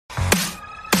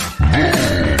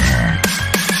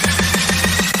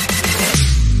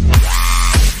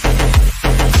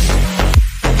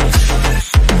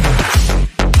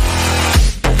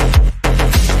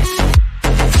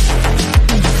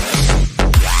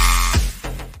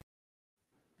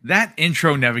That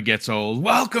intro never gets old.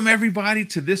 Welcome, everybody,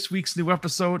 to this week's new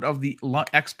episode of the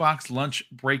Xbox Lunch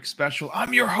Break Special.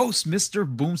 I'm your host,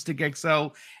 Mr. Boomstick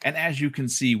XL, and as you can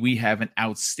see, we have an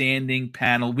outstanding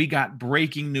panel. We got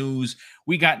breaking news,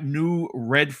 we got new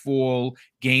Redfall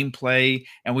gameplay,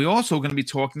 and we're also going to be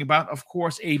talking about, of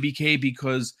course, ABK,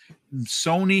 because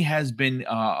Sony has been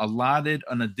allotted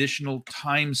an additional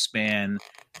time span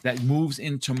that moves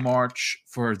into March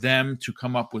for them to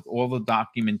come up with all the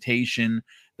documentation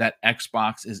that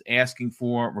Xbox is asking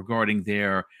for regarding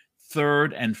their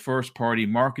third and first party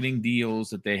marketing deals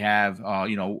that they have,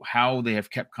 how they have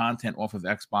kept content off of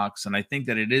Xbox. And I think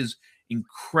that it is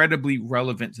incredibly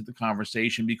relevant to the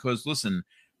conversation because, listen,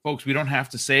 folks, we don't have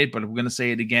to say it, but we're going to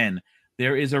say it again.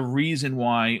 There is a reason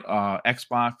why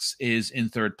Xbox is in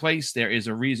third place. There is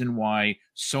a reason why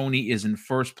Sony is in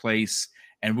first place.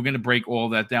 And we're going to break all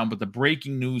that down. But the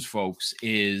breaking news, folks,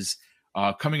 is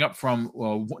coming up from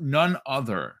none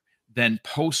other than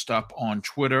Post Up on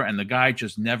Twitter. And the guy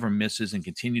just never misses and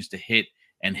continues to hit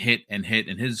and hit and hit.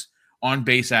 And his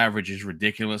on-base average is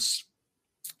ridiculous.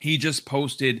 He just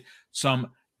posted some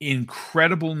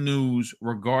incredible news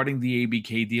regarding the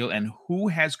ABK deal and who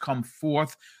has come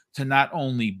forth to not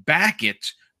only back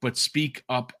it, but speak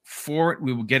up for it.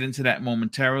 We will get into that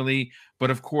momentarily. But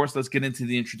of course, let's get into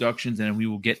the introductions and we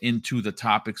will get into the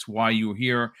topics why you're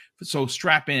here. So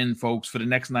strap in, folks, for the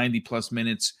next 90 plus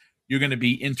minutes. You're going to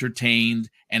be entertained,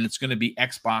 and it's going to be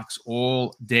Xbox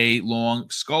all day long.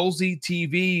 Skullsy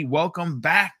TV, welcome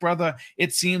back, brother.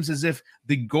 It seems as if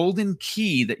the golden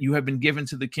key that you have been given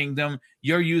to the kingdom,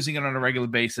 you're using it on a regular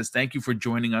basis. Thank you for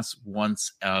joining us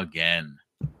once again.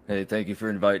 Hey, thank you for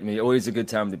inviting me. Always a good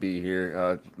time to be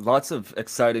here. Lots of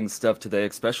exciting stuff today,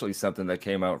 especially something that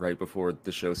came out right before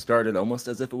the show started, almost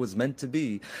as if it was meant to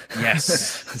be. Yes.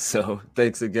 So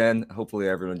thanks again. Hopefully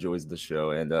everyone enjoys the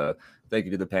show. And thank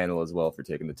you to the panel as well for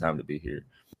taking the time to be here.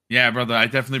 Yeah, brother, I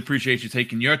definitely appreciate you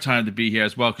taking your time to be here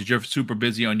as well because you're super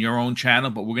busy on your own channel,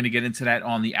 but we're going to get into that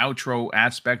on the outro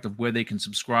aspect of where they can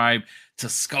subscribe to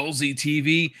Skullsy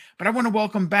TV. But I want to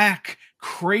welcome back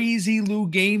Crazy Lou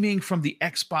Gaming from the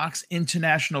Xbox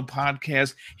International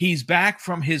Podcast. He's back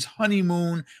from his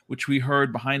honeymoon, which we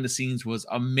heard behind the scenes was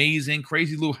amazing.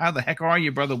 Crazy Lou, how the heck are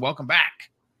you, brother? Welcome back.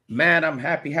 Man, I'm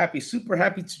super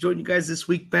happy to join you guys this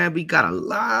week, man. We got a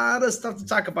lot of stuff to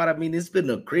talk about. I mean, it's been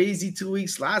a crazy 2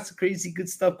 weeks, lots of crazy good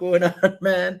stuff going on,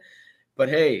 man. But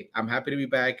hey, I'm happy to be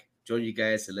back, join you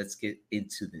guys, and let's get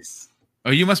into this.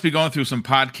 Oh, you must be going through some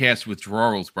podcast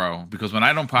withdrawals, bro. Because when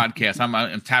I don't podcast,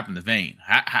 I'm tapping the vein.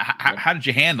 How did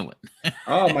you handle it?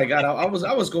 Oh my god, I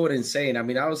was going insane. I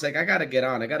mean, I was like, I gotta get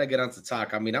on to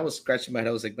talk. I mean, I was scratching my head.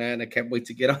 I was like, man, I can't wait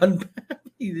to get on.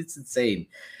 It's insane.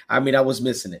 I mean, I was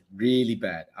missing it really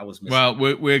bad. Well,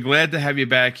 we're glad to have you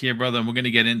back here, brother, and we're going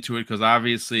to get into it because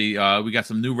obviously we got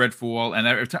some new Redfall, and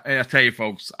I tell you,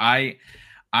 folks, I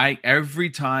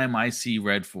every time I see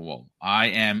Redfall, I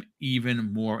am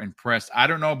even more impressed. I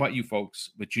don't know about you folks,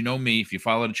 but you know me. If you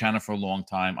follow the channel for a long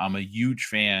time, I'm a huge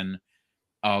fan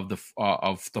of the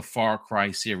Far Cry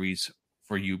series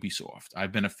for Ubisoft.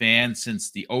 I've been a fan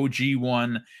since the OG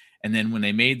one, and then when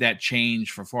they made that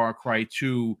change for Far Cry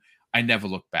 2, I never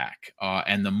looked back.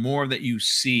 And the more that you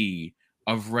see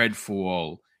of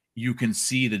Redfall, you can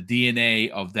see the DNA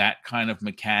of that kind of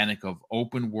mechanic of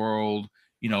open world,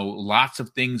 lots of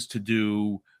things to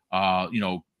do,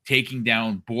 taking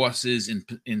down bosses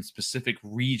in specific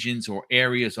regions or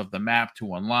areas of the map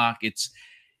to unlock.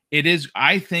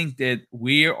 I think that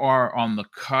we are on the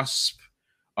cusp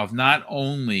of not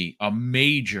only a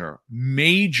major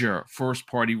first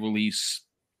party release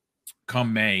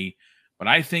come May, but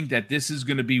I think that this is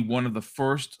going to be one of the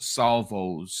first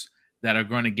salvos that are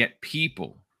going to get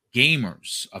people,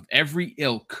 gamers of every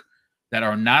ilk that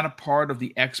are not a part of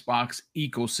the Xbox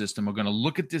ecosystem are going to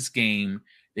look at this game.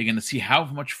 They're going to see how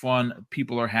much fun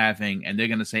people are having, and they're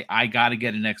going to say, I got to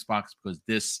get an Xbox because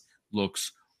this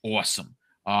looks awesome.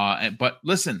 But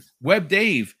listen, Web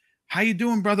Dave, how you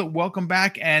doing, brother? Welcome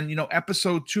back. And,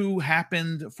 episode 2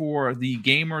 happened for the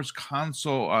Gamers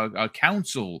Console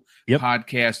Council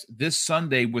podcast this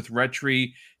Sunday with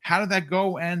Retri. How did that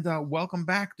go? And welcome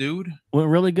back, dude. Well,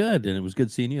 really good. And it was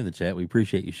good seeing you in the chat. We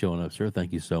appreciate you showing up, sir.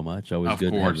 Thank you so much. Always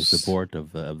good to have the support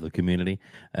of the community.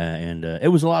 And it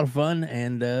was a lot of fun.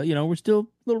 And, we're still a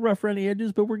little rough around the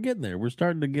edges, but we're getting there. We're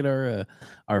starting to get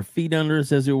our feet under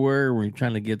us, as it were. We're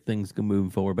trying to get things moving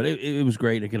forward. But it was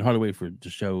great. I can hardly wait to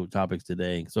show topics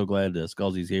today. So glad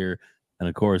Skullsy's here. And,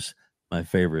 of course, my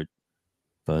favorite,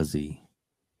 Fuzzy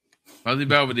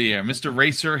Belvedere. Mr.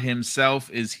 Racer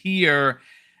himself is here.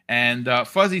 And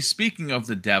Fuzzy, speaking of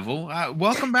the devil,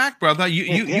 welcome back, brother.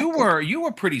 You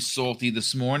were pretty salty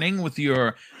this morning with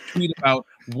your tweet about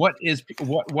what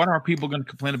are people going to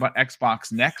complain about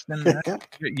Xbox next, and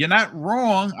you're not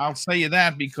wrong. I'll tell you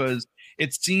that, because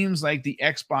it seems like the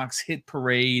Xbox hit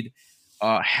parade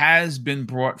has been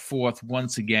brought forth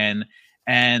once again,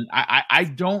 and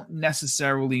I don't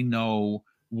necessarily know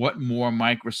what more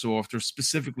Microsoft, or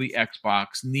specifically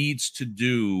Xbox, needs to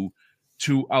do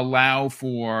to allow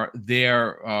for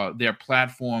their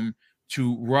platform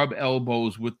to rub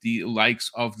elbows with the likes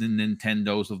of the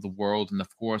Nintendos of the world, and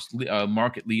of course,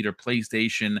 market leader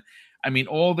PlayStation. I mean,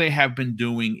 all they have been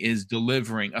doing is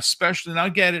delivering, especially, and I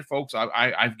get it, folks.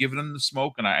 I've given them the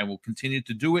smoke, and I will continue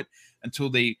to do it until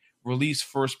they release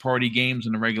first-party games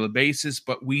on a regular basis.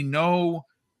 But we know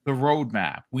the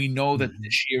roadmap. We know that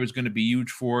this year is going to be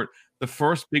huge for it. The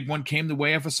first big one came the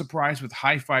way of a surprise with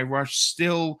Hi-Fi Rush,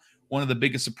 still one of the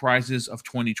biggest surprises of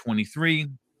 2023.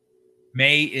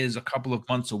 May is a couple of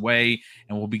months away,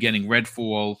 and we'll be getting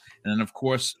Redfall. And then, of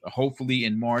course, hopefully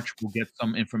in March, we'll get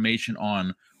some information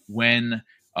on when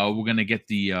we're going to get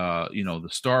the the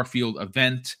Starfield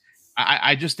event.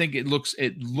 I just think it looks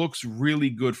really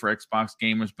good for Xbox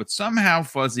gamers, but somehow,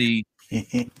 Fuzzy,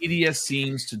 media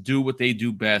seems to do what they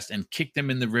do best and kick them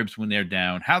in the ribs when they're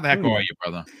down. How the heck are you,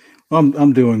 brother?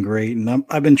 I'm doing great, and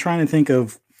I've been trying to think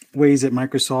of ways that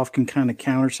Microsoft can kind of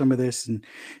counter some of this and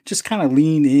just kind of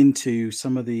lean into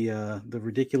some of the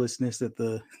ridiculousness that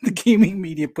the gaming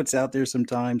media puts out there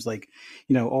sometimes, like,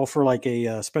 offer like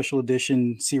a special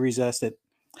edition Series S that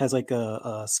has like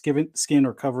a skin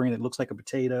or covering that looks like a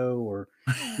potato, or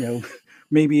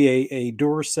maybe a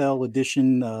Duracell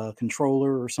edition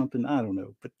controller or something. I don't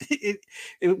know, but it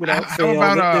without fail.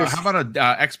 How about a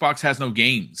Xbox has no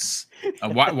games?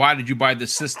 Why did you buy the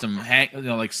system?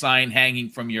 Like sign hanging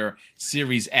from your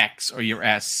Series X or your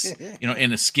S,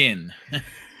 in a skin.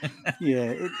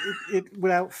 Yeah, it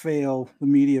without fail, the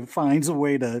media finds a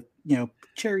way to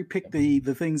cherry pick the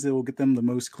things that will get them the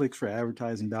most clicks for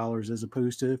advertising dollars, as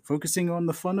opposed to focusing on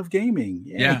the fun of gaming.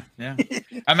 Yeah.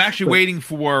 I'm actually waiting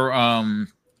for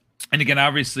and again,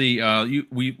 obviously,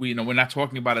 we're not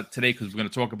talking about it today because we're going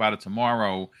to talk about it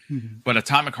tomorrow. But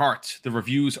Atomic Heart, the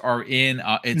reviews are in.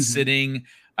 It's sitting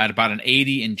at about an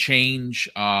 80 and change.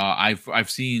 I've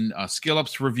seen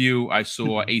SkillUp's review. I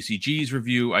saw ACG's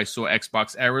review. I saw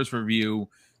Xbox Era's review.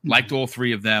 Liked all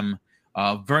three of them.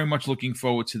 Very much looking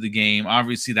forward to the game.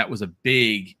 Obviously, that was a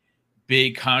big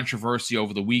controversy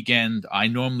over the weekend. I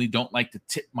normally don't like to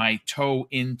tip my toe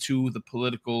into the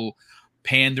political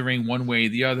pandering one way or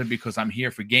the other because I'm here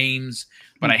for games,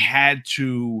 but I had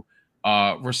to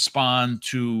respond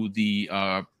to the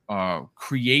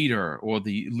creator or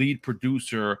the lead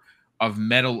producer of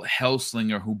Metal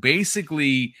Hellslinger, who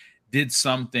basically did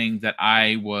something that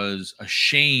I was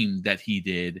ashamed that he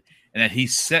did, and that he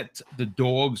set the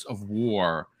dogs of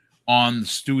war on the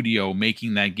studio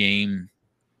making that game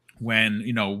when,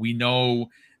 we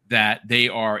know that they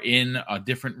are in a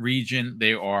different region.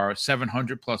 They are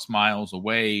 700 plus miles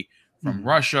away from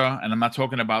Russia. And I'm not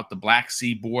talking about the Black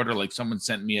Sea border. Like someone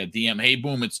sent me a DM, hey,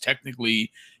 boom, it's technically,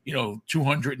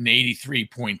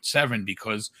 283.7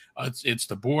 because it's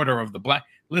the border of the Black.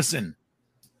 Listen,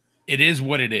 it is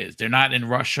what it is. They're not in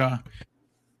Russia.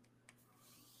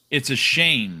 It's a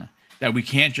shame that we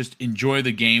can't just enjoy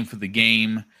the game for the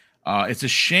game. It's a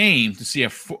shame to see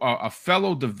a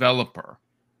fellow developer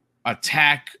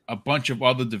attack a bunch of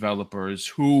other developers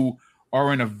who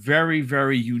are in a very,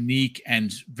 very unique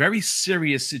and very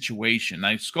serious situation.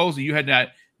 Now, Skolzy, you had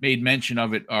made mention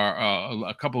of it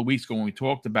a couple of weeks ago when we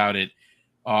talked about it,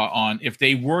 on if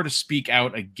they were to speak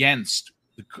out against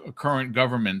the current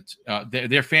government,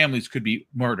 their families could be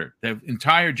murdered. Their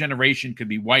entire generation could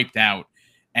be wiped out.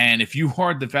 And if you are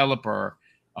a developer,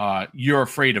 you're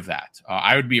afraid of that.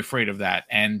 I would be afraid of that.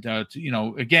 And,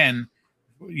 again,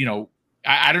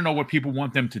 I don't know what people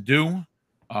want them to do,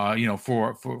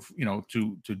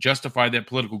 to justify their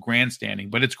political grandstanding,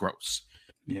 but it's gross.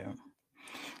 Yeah.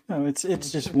 No,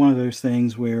 it's just one of those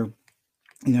things where,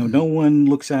 no one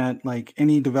looks at like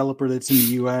any developer that's in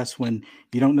the U.S. when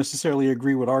you don't necessarily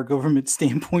agree with our government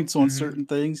standpoints on certain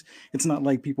things. It's not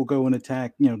like people go and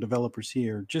attack, developers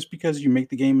here. Just because you make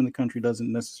the game in the country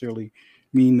doesn't necessarily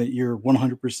mean that you're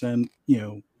 100%,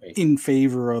 in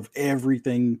favor of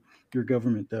everything your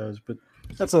government does. But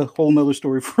that's a whole nother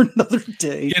story for another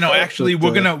day. Actually,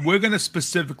 we're gonna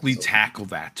specifically tackle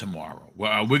that tomorrow.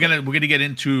 We're gonna get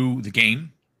into the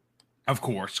game, of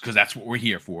course, because that's what we're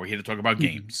here for. We're here to talk about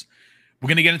games. We're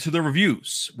gonna get into the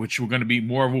reviews, which will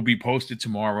be posted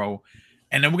tomorrow.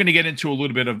 And then we're going to get into a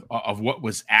little bit of what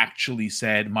was actually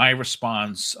said. My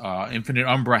response, Infinite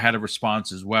Umbra had a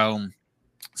response as well.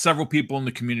 Several people in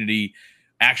the community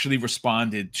actually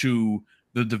responded to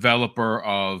the developer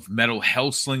of Metal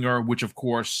Hellslinger, which of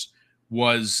course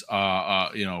was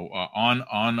on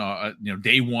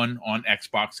day one on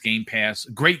Xbox Game Pass.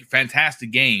 Great,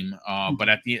 fantastic game. But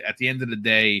at the end of the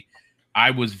day,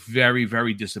 I was very,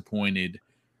 very disappointed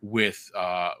with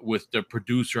the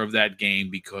producer of that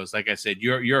game, because like I said,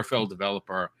 you're a fellow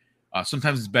developer.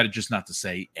 Sometimes it's better just not to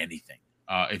say anything.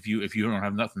 If you don't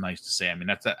have nothing nice to say. I mean,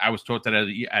 I was taught that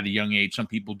at a young age. Some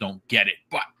people don't get it,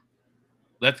 but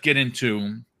let's get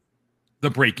into the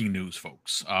breaking news,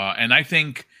 folks. And I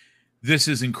think this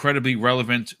is incredibly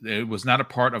relevant. It was not a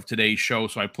part of today's show,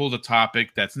 so I pulled a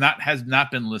topic has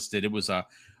not been listed. It was an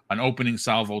opening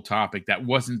salvo topic that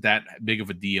wasn't that big of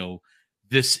a deal.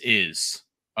 This is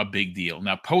a big deal.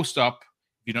 Now, post up.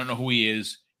 If you don't know who he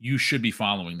is, you should be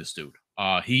following this dude.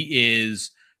 He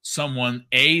is someone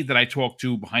that I talk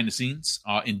to behind the scenes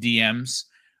in DMs.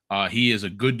 He is a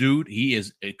good dude. He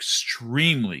is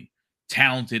extremely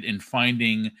talented in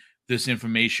finding this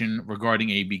information regarding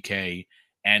ABK.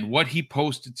 And what he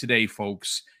posted today,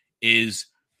 folks, is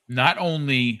not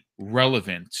only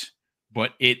relevant,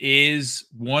 but it is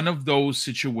one of those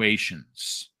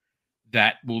situations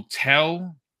that will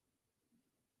tell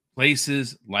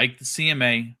places like the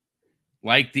CMA,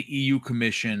 like the EU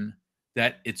Commission,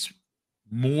 that it's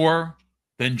more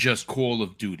than just Call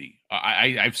of Duty.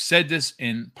 I've said this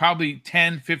in probably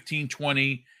 10, 15,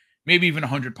 20, maybe even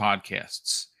 100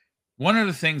 podcasts. One of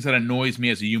the things that annoys me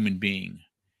as a human being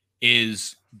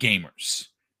is gamers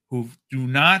who do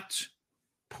not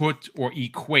put or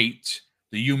equate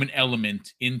the human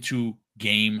element into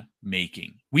game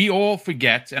making. We all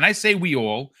forget, and I say we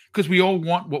all because we all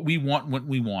want what we want when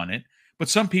we want it, but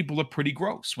some people are pretty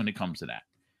gross when it comes to that.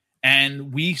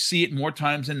 And we see it more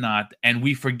times than not, and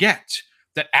we forget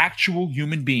that actual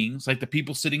human beings, like the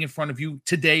people sitting in front of you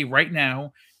today, right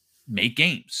now, make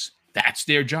games. That's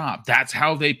their job. That's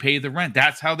how they pay the rent.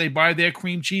 That's how they buy their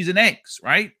cream cheese and eggs,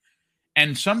 right?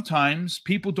 And sometimes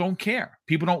people don't care.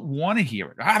 People don't want to hear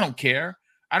it. I don't care.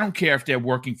 I don't care if they're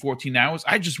working 14 hours.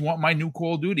 I just want my new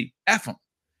Call of Duty. F them.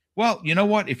 Well, you know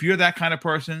what? If you're that kind of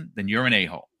person, then you're an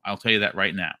a-hole. I'll tell you that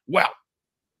right now. Well,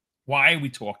 why are we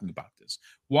talking about this?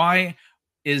 Why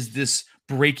is this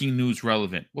breaking news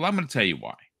relevant? Well, I'm going to tell you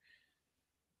why.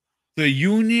 The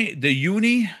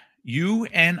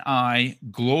UNI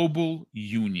Global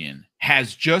Union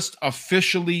has just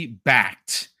officially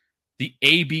backed the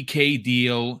ABK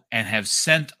deal and have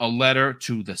sent a letter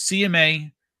to the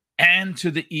CMA and to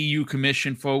the EU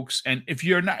Commission, folks. And if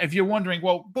you're wondering,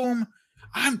 well, boom,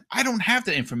 I don't have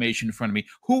the information in front of me.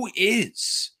 Who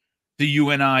is the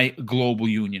UNI Global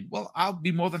Union? Well, I'll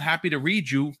be more than happy to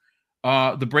read you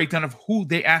the breakdown of who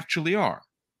they actually are.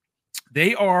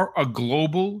 They are a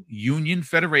global union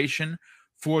federation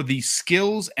for the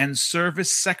skills and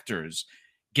service sectors,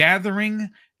 gathering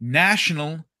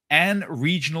national and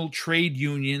regional trade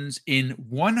unions in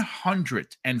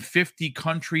 150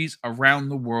 countries around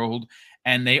the world,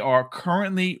 and they are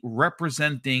currently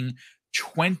representing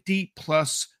 20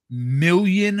 plus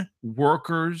million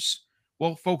workers.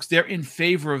 Well, folks, they're in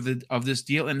favor of this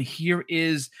deal, and here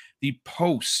is the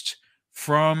post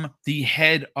from the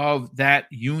head of that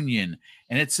union,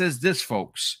 and it says this,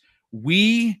 folks: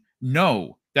 we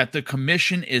know that the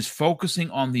commission is focusing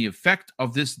on the effect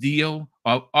of this deal,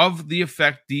 of the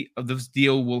effect of this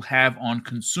deal will have on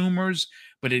consumers,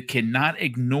 but it cannot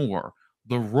ignore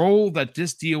the role that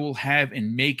this deal will have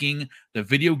in making the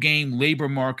video game labor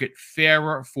market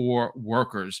fairer for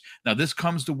workers. Now, this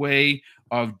comes the way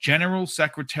of General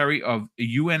Secretary of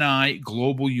UNI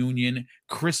Global Union,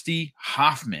 Christy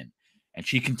Hoffman, and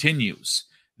she continues,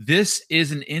 this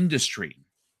is an industry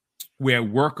where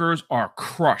workers are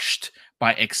crushed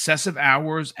by excessive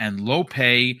hours and low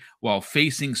pay while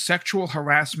facing sexual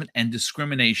harassment and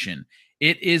discrimination.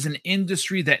 It is an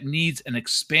industry that needs an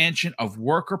expansion of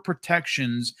worker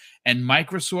protections, and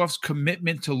Microsoft's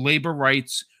commitment to labor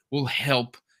rights will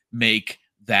help make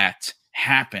that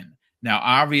happen. Now,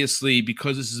 obviously,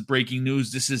 because this is breaking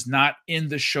news, this is not in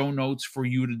the show notes for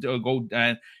you to go,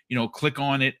 click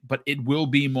on it, but it will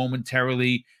be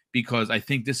momentarily, because I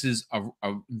think this is a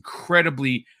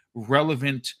incredibly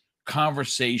relevant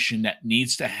conversation that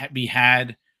needs to be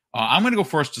had. I'm going to go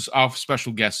first to our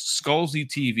special guest, Scalzi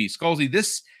TV. Scalzi,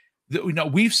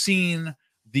 we've seen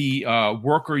the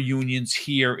worker unions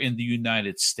here in the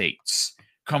United States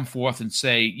come forth and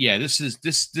say, yeah,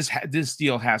 this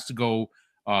deal has to go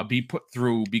be put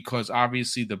through, because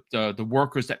obviously the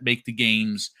workers that make the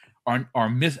games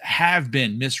have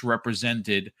been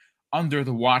misrepresented under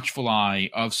the watchful eye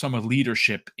of some of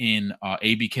leadership in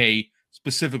ABK,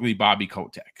 specifically Bobby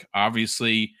Kotick.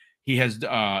 Obviously, he has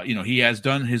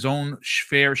done his own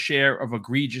fair share of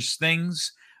egregious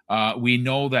things. We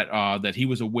know that he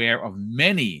was aware of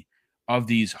many of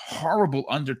these horrible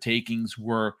undertakings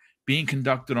were being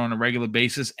conducted on a regular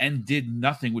basis and did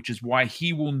nothing, which is why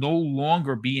he will no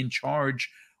longer be in charge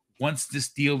once this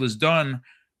deal is done.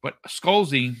 But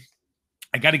Scalzi,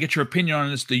 I got to get your opinion on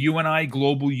this. The UNI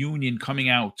Global Union coming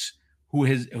out, who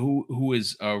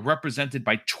is represented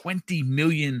by 20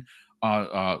 million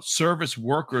service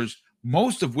workers,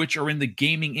 most of which are in the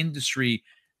gaming industry.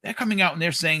 They're coming out and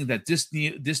they're saying that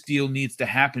this deal needs to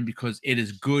happen because it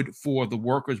is good for the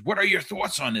workers. What are your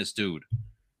thoughts on this, dude?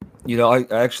 I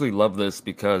actually love this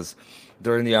because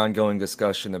during the ongoing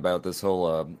discussion about this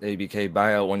whole ABK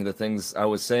buyout, one of the things I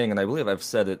was saying, and I believe I've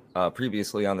said it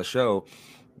previously on the show,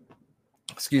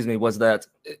 was that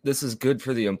this is good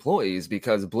for the employees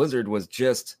because Blizzard was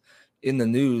just in the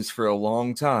news for a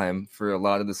long time for a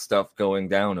lot of the stuff going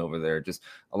down over there. Just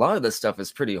a lot of this stuff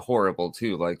is pretty horrible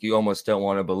too. Like you almost don't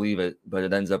want to believe it, but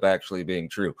it ends up actually being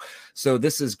true. So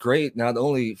this is great, not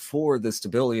only for the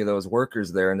stability of those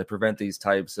workers there and to prevent these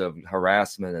types of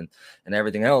harassment and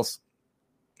everything else,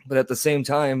 but at the same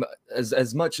time,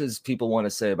 as much as people want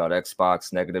to say about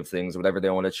Xbox, negative things, whatever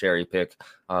they want to cherry pick,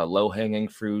 low-hanging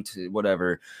fruit,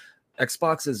 whatever,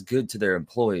 Xbox is good to their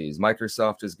employees.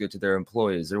 Microsoft is good to their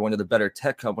employees. They're one of the better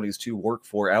tech companies to work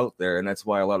for out there. And that's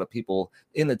why a lot of people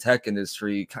in the tech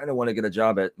industry kind of want to get a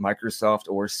job at Microsoft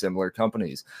or similar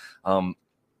companies. And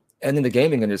in the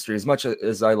gaming industry, as much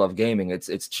as I love gaming, it's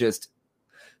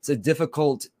a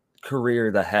difficult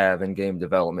career to have in game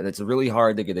development. It's really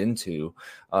hard to get into.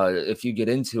 If you get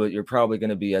into it, you're probably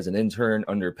going to be as an intern,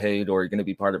 underpaid, or you're going to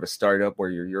be part of a startup where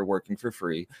you're working for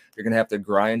free. You're going to have to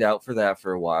grind out for that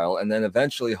for a while, and then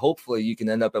eventually, hopefully, you can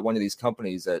end up at one of these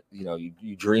companies that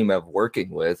you dream of working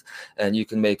with, and you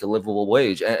can make a livable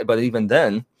wage. But even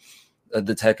then,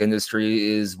 the tech industry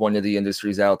is one of the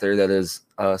industries out there that is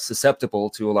susceptible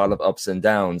to a lot of ups and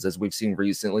downs. As we've seen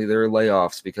recently, there are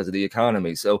layoffs because of the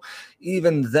economy. So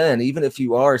even then, even if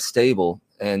you are stable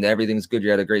and everything's good,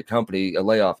 you're at a great company, a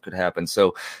layoff could happen.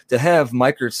 So to have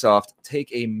Microsoft take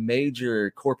a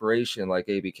major corporation like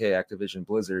ABK, Activision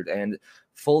Blizzard, and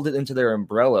fold it into their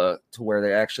umbrella to where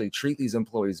they actually treat these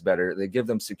employees better, they give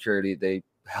them security, they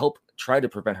help try to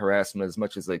prevent harassment as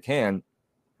much as they can,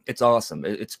 it's awesome.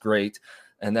 It's great.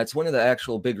 And that's one of the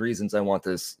actual big reasons I want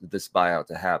this buyout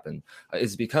to happen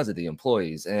is because of the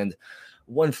employees. And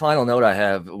one final note I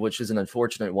have, which is an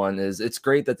unfortunate one, is it's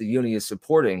great that the uni is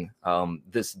supporting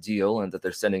this deal and that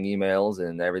they're sending emails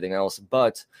and everything else.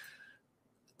 But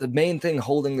the main thing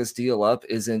holding this deal up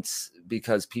isn't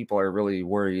because people are really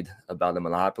worried about a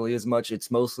monopoly as much.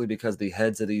 It's mostly because the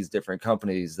heads of these different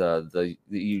companies, the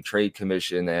EU Trade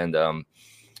Commission and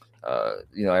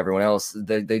everyone else,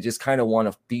 they just kind of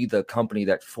want to be the company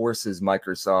that forces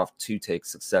Microsoft to take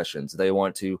successions. They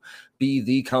want to be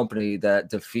the company that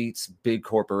defeats big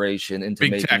corporation into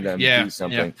big making tech. them do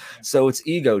something. Yeah. So it's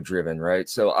ego driven, right?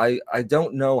 So I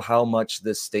don't know how much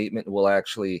this statement will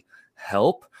actually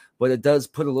help, but it does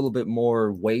put a little bit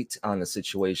more weight on the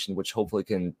situation, which hopefully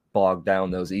can bog down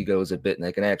those egos a bit, and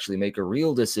they can actually make a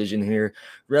real decision here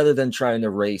rather than trying to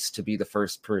race to be the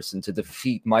first person to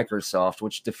defeat Microsoft,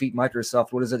 which defeat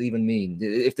Microsoft, what does that even mean?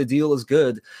 If the deal is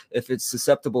good, if it's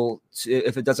susceptible,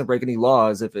 if it doesn't break any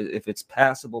laws, if it's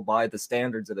passable by the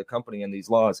standards of the company and these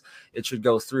laws, it should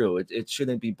go through. It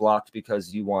shouldn't be blocked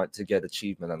because you want to get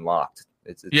achievement unlocked.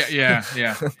 Yeah.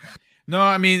 No,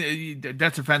 I mean,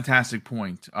 that's a fantastic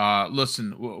point.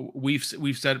 Listen, we've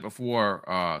said it before,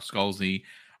 Scalzi.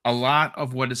 A lot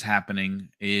of what is happening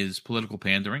is political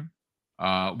pandering.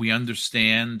 We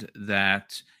understand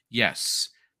that, yes,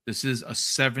 this is a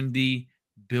 $70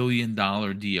 billion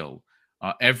deal.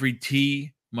 Every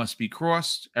T must be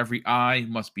crossed. Every I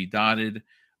must be dotted.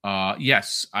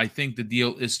 Yes, I think the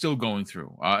deal is still going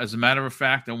through. As a matter of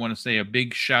fact, I want to say a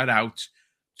big shout out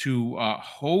to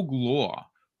Hogue Law,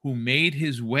 who made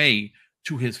his way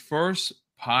to his first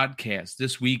podcast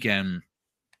this weekend.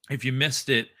 If you missed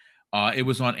it, it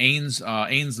was on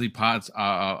Ainsley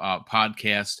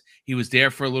podcast. He was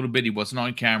there for a little bit. He wasn't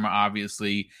on camera,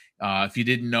 obviously. If you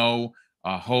didn't know,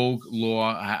 Hogue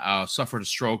Law suffered a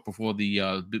stroke before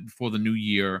the new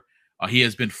year. He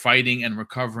has been fighting and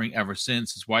recovering ever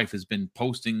since. His wife has been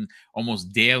posting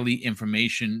almost daily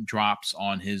information drops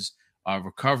on his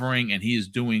recovering, and he is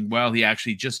doing well. He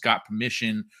actually just got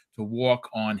permission to walk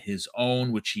on his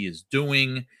own, which he is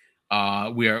doing.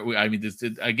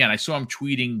 Again, I saw him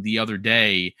tweeting the other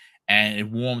day, and it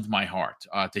warmed my heart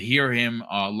to hear him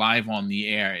live on the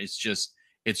air.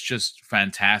 it's just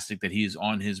fantastic that he's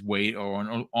on his way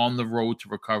or on the road to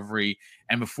recovery.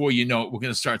 And before you know it, we're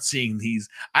going to start seeing these.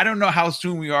 I don't know how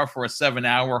soon we are for a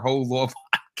 7-hour whole law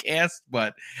podcast,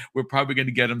 but we're probably going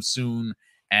to get them soon.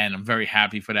 And I'm very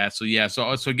happy for that. So yeah,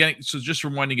 so just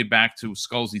from wanting to get back to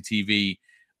Scalzi TV,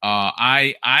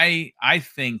 I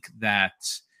think that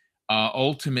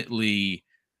ultimately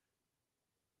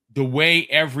the way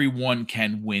everyone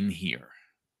can win here,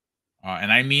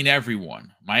 and I mean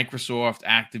everyone, Microsoft,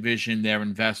 Activision, their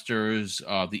investors,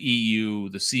 the EU,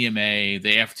 the CMA,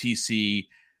 the FTC,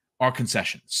 are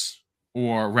concessions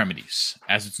or remedies,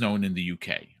 as it's known in the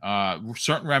UK.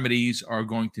 Certain remedies are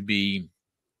going to be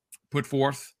put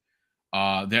forth.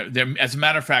 They're, as a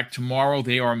matter of fact, tomorrow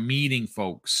they are meeting,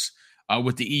 folks,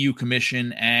 with the EU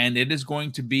Commission, and it is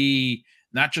going to be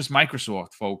not just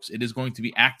Microsoft, folks. It is going to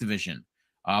be Activision.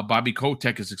 Bobby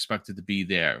Kotick is expected to be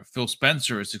there. Phil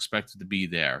Spencer is expected to be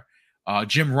there.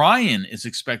 Jim Ryan is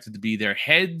expected to be there.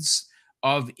 Heads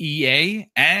of EA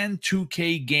and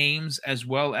 2K Games, as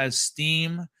well as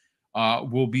Steam,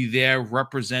 will be there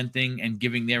representing and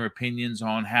giving their opinions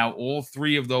on how all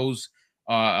three of those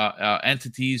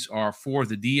entities are for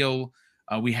the deal.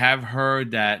 We have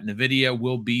heard that NVIDIA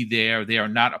will be there. They are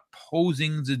not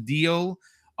opposing the deal,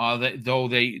 though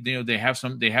they have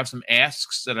some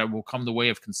asks that will come the way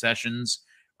of concessions,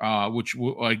 which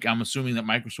I'm assuming that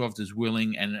Microsoft is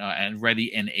willing and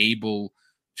ready and able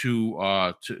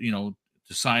to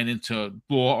sign into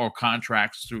law or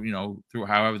contracts through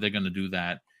however they're going to do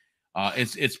that.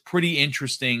 It's pretty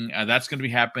interesting. That's going to be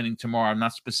happening tomorrow. I'm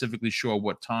not specifically sure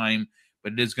what time,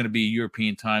 but it is going to be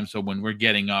European time. So when we're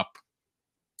getting up,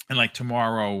 and like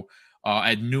tomorrow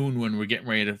at noon, when we're getting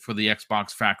ready for the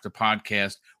Xbox Factor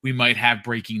podcast, we might have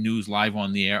breaking news live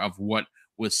on the air of what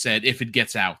was said if it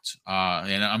gets out.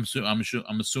 And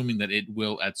I'm assuming that it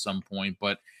will at some point.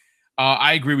 But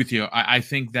I agree with you. I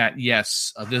think that,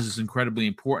 yes, this is incredibly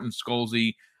important,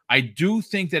 Scalzi. I do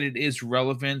think that it is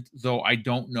relevant, though I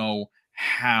don't know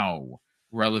how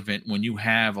relevant when you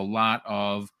have a lot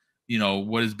of,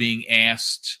 what is being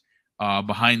asked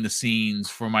behind the scenes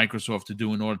for Microsoft to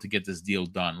do in order to get this deal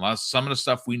done. Some of the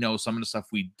stuff we know, some of the stuff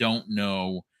we don't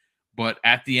know. But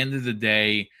at the end of the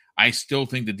day, I still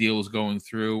think the deal is going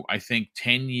through. I think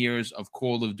 10 years of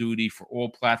Call of Duty for all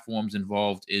platforms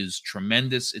involved is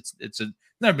tremendous. It's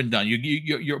never been done.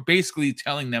 You're basically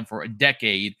telling them for a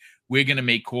decade, we're going to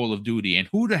make Call of Duty. And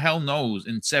who the hell knows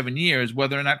in 7 years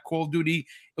whether or not Call of Duty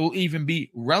will even be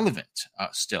relevant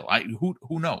still.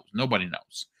 Who knows? Nobody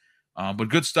knows. But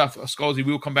good stuff, Scalzi.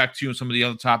 We will come back to you on some of the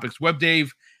other topics. Web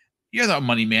Dave, you're the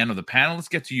money man of the panel. Let's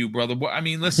get to you, brother. I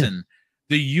mean, listen,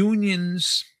 the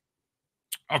unions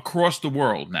across the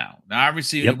world now. Now,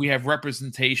 obviously, we have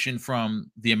representation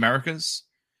from the Americas.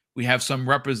 We have some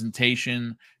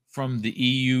representation from the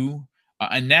EU.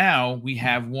 And now we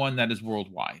have one that is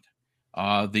worldwide.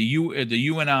 The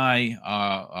UNI,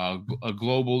 a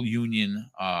global union,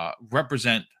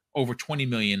 represent over 20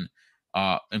 million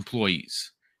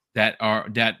employees that are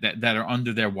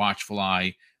under their watchful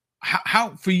eye.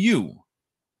 How for you,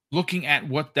 looking at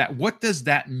what does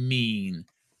that mean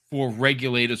for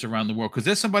regulators around the world? Because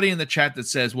there's somebody in the chat that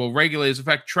says, well, regulators, in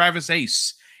fact, Travis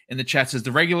Ace in the chat says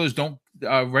the regulators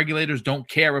don't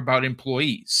care about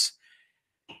employees.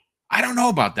 I don't know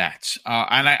about that.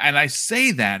 And I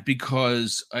say that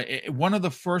because one of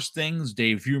the first things,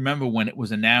 Dave, if you remember when it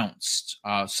was announced,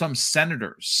 some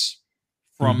senators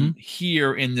from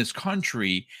here in this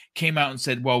country came out and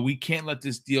said, well, we can't let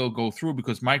this deal go through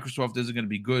because Microsoft isn't going to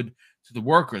be good to the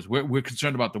workers. We're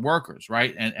concerned about the workers,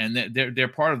 right? And they're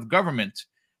part of the government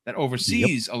that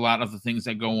oversees a lot of the things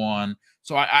that go on.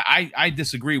 So I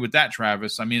disagree with that,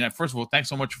 Travis. I mean, first of all, thanks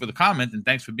so much for the comment and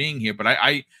thanks for being here. But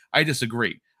I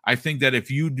disagree. I think that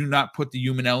if you do not put the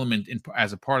human element in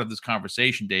as a part of this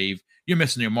conversation, Dave, you're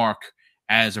missing your mark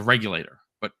as a regulator.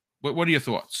 But what are your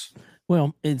thoughts?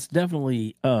 Well, it's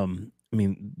definitely, I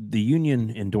mean, the union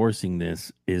endorsing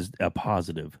this is a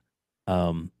positive.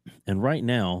 And right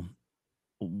now,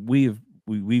 we've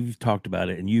talked about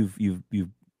it, and you've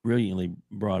brilliantly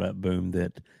brought up, Boom,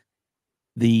 that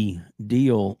the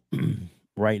deal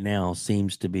right now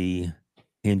seems to be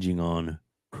hinging on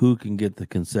who can get the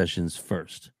concessions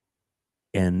first.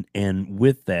 And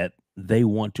with that, they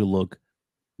want to look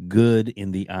good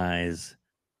in the eyes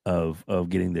of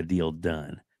getting the deal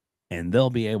done. And they'll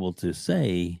be able to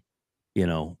say,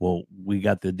 well, we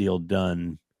got the deal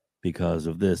done because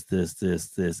of this,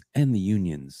 and the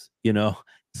unions,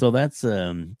 So that's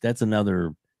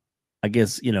another, I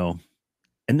guess, and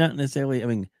not necessarily, I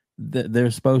mean,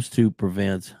 they're supposed to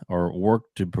prevent or work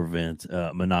to prevent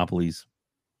monopolies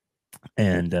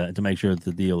and to make sure that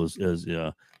the deal is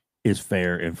is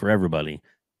fair and for everybody.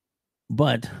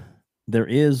 But there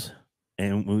is,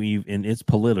 and it's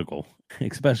political,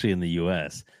 especially in the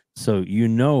U.S. So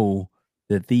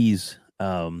that these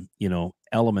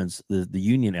elements, the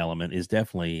union element is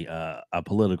definitely a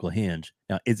political hinge.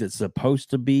 Now, is it supposed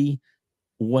to be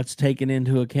what's taken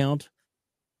into account?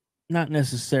 Not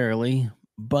necessarily,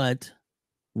 but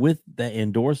with the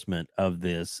endorsement of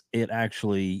this, it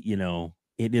actually,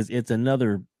 it's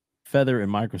another feather in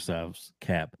Microsoft's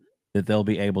cap that they'll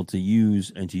be able to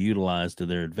use and to utilize to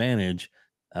their advantage,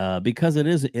 because it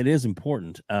is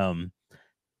important.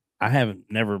 I haven't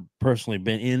never personally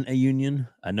been in a union.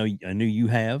 I knew you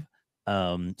have.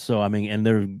 So I mean, and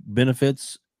there are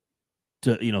benefits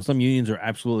to, some unions are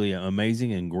absolutely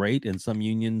amazing and great, and some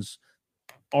unions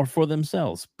are for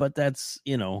themselves. But that's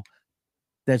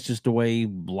just the way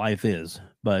life is.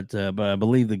 But I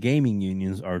believe the gaming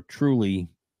unions are truly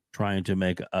trying to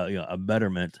make a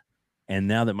betterment. And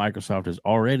now that Microsoft has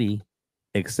already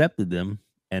accepted them,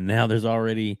 and now there's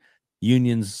already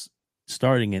unions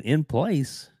starting and in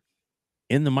place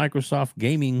in the Microsoft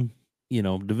gaming,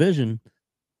 division.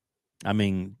 I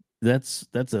mean, that's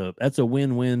a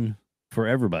win-win for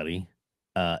everybody,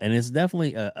 and it's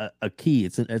definitely a key.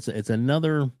 It's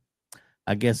another.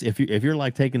 I guess if you're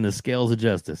like taking the scales of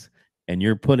justice and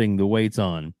you're putting the weights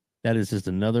on, that is just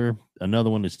another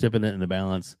one that's tipping it in the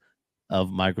balance of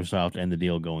Microsoft and the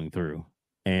deal going through.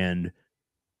 And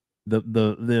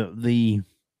the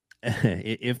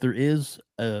if there is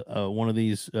one of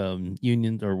these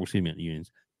unions, or excuse me, not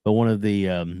unions, but one of the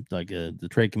the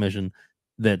trade commission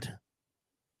that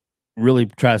really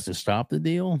tries to stop the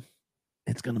deal,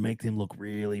 it's going to make them look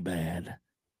really bad,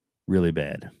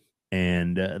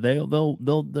 and they're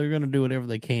going to do whatever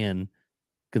they can,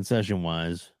 concession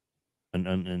wise,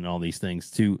 and all these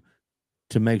things to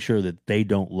make sure that they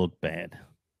don't look bad.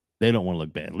 They don't want to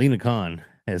look bad. Lena Khan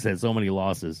has had so many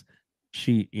losses.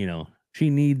 She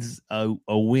needs a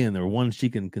win, or one she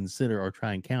can consider or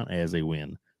try and count as a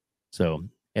win. So,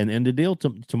 and the deal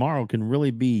tomorrow can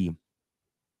really be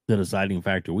the deciding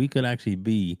factor. We could actually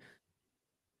be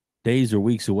days or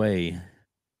weeks away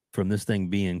from this thing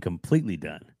being completely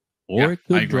done, or it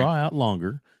could draw out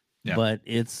longer. Yeah. But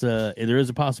it's there is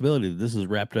a possibility that this is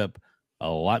wrapped up a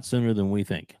lot sooner than we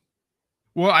think.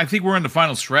 Well, I think we're in the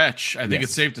final stretch. I think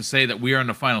it's safe to say that we are in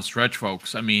the final stretch,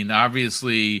 folks. I mean,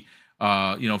 obviously,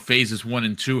 phases 1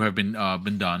 and 2 have been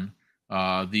done.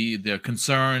 The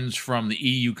concerns from the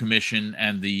EU Commission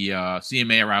and the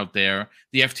CMA are out there.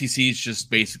 The FTC's just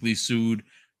basically sued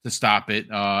to stop it,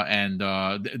 and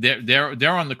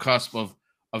they're on the cusp of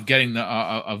getting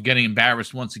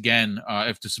embarrassed once again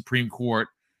if the Supreme Court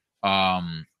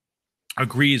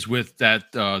agrees with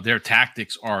that their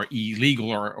tactics are illegal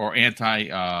or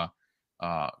anti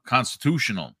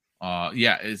constitutional. So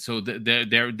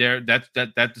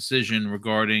that decision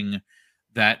regarding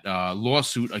that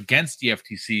lawsuit against the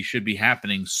FTC should be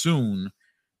happening soon.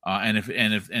 And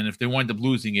if they wind up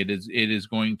losing it, it is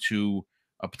going to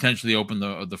potentially open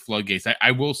the floodgates.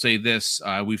 I will say this: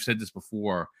 we've said this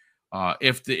before.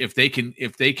 If they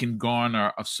can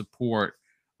garner a support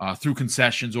through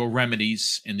concessions or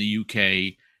remedies in the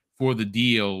UK for the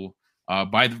deal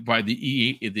by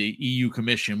the EU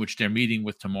Commission, which they're meeting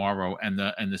with tomorrow, and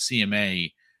the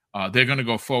CMA, they're going to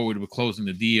go forward with closing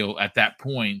the deal. At that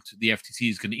point, the FTC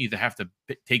is going to either have to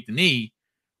take the knee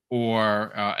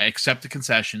or accept the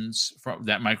concessions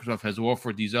that Microsoft has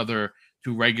offered these other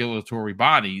two regulatory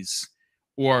bodies,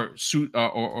 or suit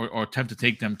or attempt to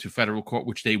take them to federal court,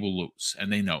 which they will lose,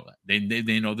 and they know that.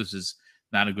 They know this is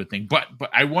not a good thing. But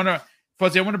I want to,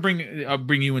 Fuzzy, I want to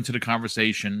bring you into the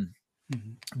conversation.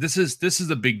 Mm-hmm. This is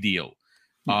a big deal,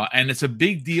 and it's a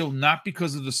big deal not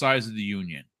because of the size of the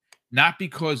union, not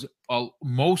because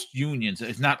most unions,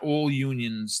 if not all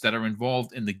unions that are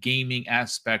involved in the gaming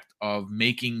aspect of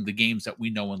making the games that we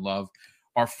know and love,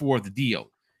 are for the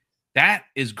deal. That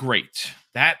is great.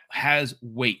 That has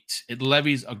weight. It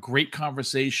levies a great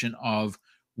conversation of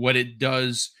what it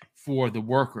does for the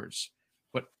workers.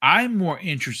 But I'm more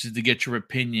interested to get your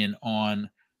opinion on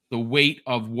the weight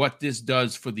of what this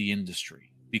does for the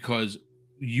industry, because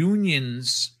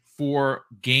unions for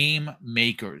game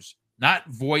makers, not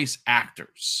voice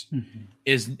actors,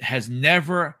 has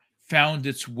never found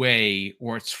its way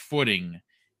or its footing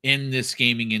in this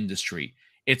gaming industry.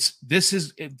 This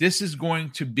is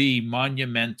going to be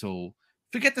monumental.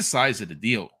 Forget the size of the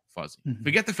deal, Fuzzy. Mm-hmm.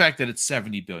 Forget the fact that it's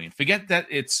 $70 billion. Forget that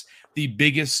it's the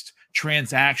biggest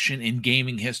transaction in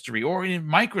gaming history, or in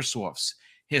Microsoft's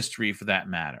history for that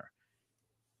matter.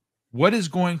 What is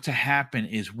going to happen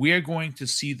is we're going to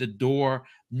see the door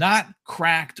not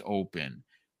cracked open,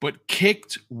 but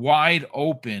kicked wide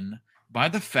open by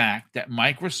the fact that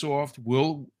Microsoft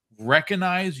will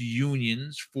recognize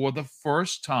unions for the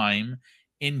first time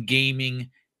in gaming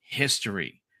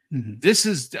history. Mm-hmm. This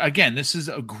is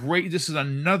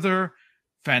another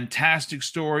fantastic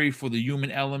story for the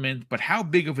human element, but how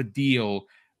big of a deal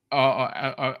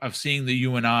of seeing the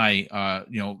UNI,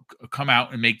 come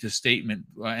out and make this statement,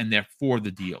 and they're for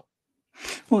the deal.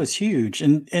 Well, it's huge.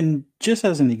 And just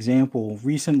as an example,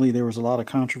 recently there was a lot of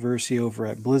controversy over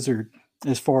at Blizzard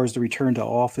as far as the return to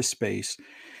office space.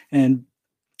 And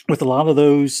with a lot of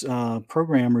those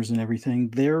programmers and everything,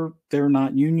 they're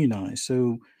not unionized.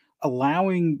 So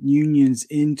allowing unions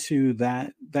into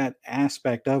that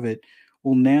aspect of it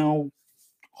will now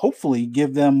hopefully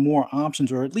give them more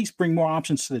options, or at least bring more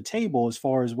options to the table as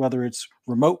far as whether it's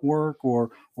remote work or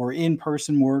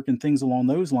in-person work and things along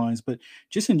those lines. But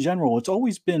just in general, it's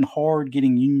always been hard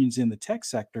getting unions in the tech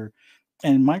sector,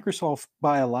 and Microsoft,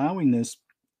 by allowing this,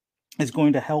 is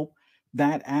going to help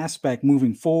that aspect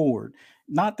moving forward.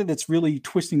 Not that it's really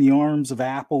twisting the arms of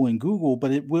Apple and Google,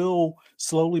 but it will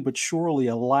slowly but surely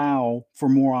allow for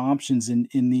more options in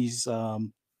these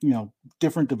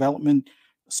different development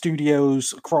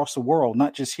studios across the world,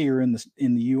 not just here in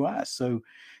the US. So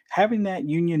having that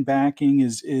union backing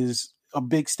is a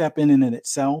big step in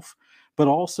itself. But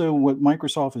also what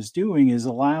Microsoft is doing is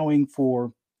allowing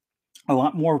for a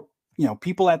lot more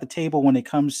people at the table when it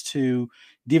comes to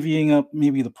divvying up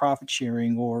maybe the profit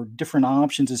sharing or different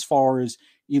options as far as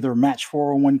either match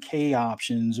 401k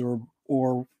options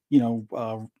or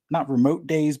not remote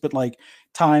days, but like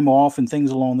time off and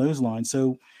things along those lines.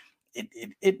 So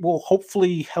it will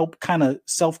hopefully help kind of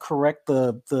self-correct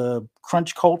the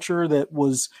crunch culture that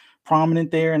was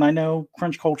prominent there. And I know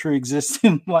crunch culture exists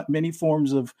in many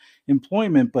forms of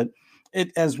employment, but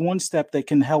it as one step that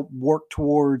can help work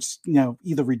towards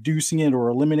either reducing it or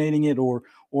eliminating it or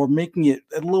making it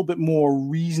a little bit more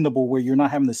reasonable where you're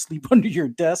not having to sleep under your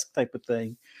desk type of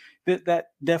thing. That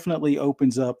definitely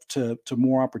opens up to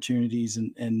more opportunities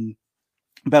and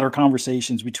better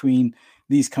conversations between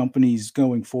these companies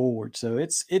going forward. So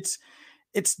it's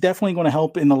definitely going to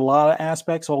help in a lot of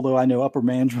aspects, although I know upper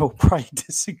management will probably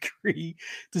disagree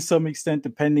to some extent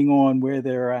depending on where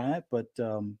they're at. But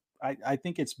I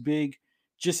think it's big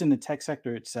just in the tech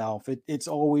sector itself. It's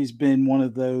always been one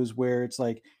of those where it's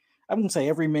like, I wouldn't say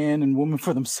every man and woman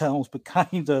for themselves, but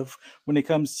kind of when it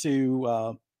comes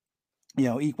to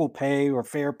equal pay or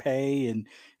fair pay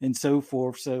and so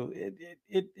forth. So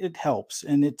it helps,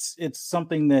 and it's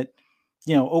something that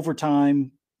over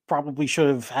time probably should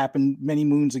have happened many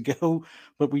moons ago,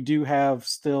 but we do have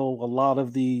still a lot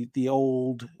of the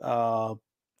old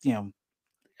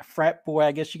frat boy,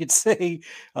 I guess you could say,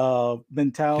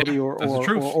 mentality or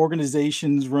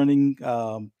organizations running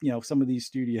some of these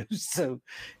studios. So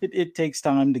it takes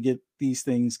time to get these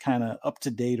things kind of up to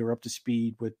date or up to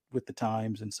speed with the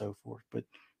times and so forth. But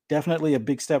definitely a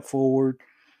big step forward.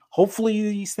 Hopefully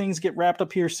these things get wrapped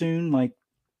up here soon. Like,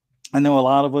 I know a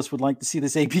lot of us would like to see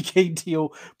this APK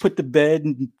deal put to bed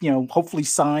and, hopefully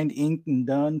signed, inked, and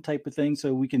done type of thing,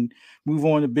 so we can move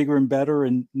on to bigger and better.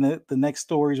 And the next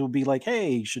stories will be like,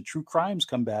 hey, should True Crimes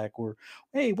come back? Or,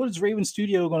 hey, what is Raven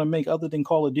Studio going to make other than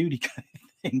Call of Duty kind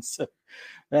of thing? So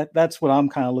that's what I'm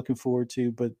kind of looking forward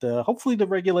to. But hopefully the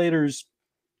regulators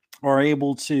are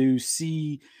able to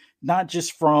see not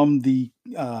just from the,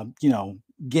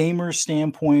 gamer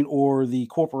standpoint or the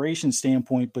corporation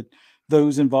standpoint, but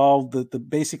those involved,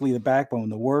 basically the backbone,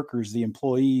 the workers, the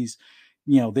employees,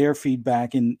 their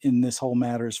feedback in this whole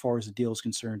matter as far as the deal is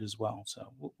concerned as well.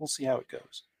 So we'll see how it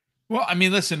goes. Well, I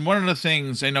mean, listen, one of the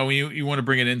things I know you want to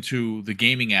bring it into the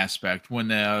gaming aspect, when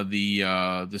the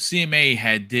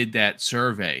CMA did that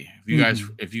survey,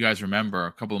 if you guys remember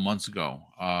a couple of months ago,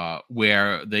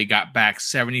 where they got back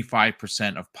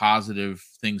 75% of positive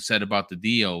things said about the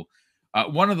deal.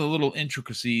 One of the little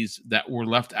intricacies that were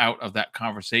left out of that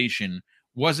conversation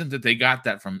wasn't that they got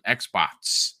that from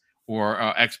Xbox or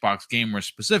Xbox gamers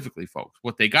specifically, folks.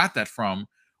 What they got that from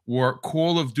were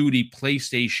Call of Duty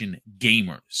PlayStation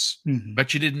gamers. Mm-hmm.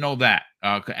 Bet you didn't know that.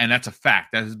 And that's a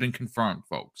fact. That has been confirmed,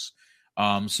 folks.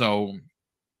 So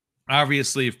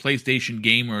obviously, if PlayStation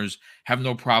gamers have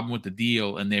no problem with the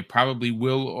deal, and they probably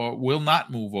will or will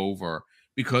not move over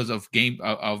because of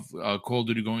Call of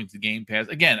Duty going to the Game Pass.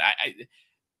 Again, I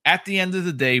at the end of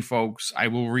the day, folks, I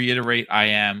will reiterate,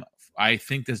 I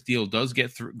think this deal does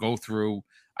go through.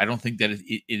 I don't think that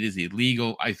it is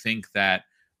illegal. I think that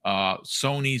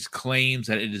Sony's claims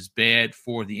that it is bad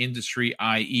for the industry,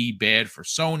 i.e. bad for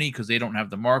Sony because they don't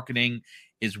have the marketing,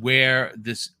 is where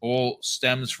this all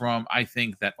stems from. I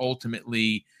think that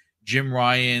ultimately Jim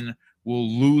Ryan will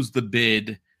lose the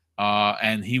bid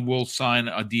and he will sign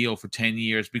a deal for 10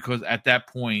 years because at that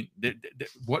point,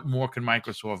 what more can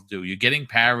Microsoft do? You're getting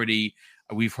parity.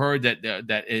 We've heard that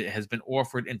it has been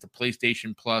offered into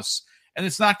PlayStation Plus, and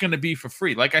it's not going to be for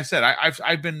free. Like I said,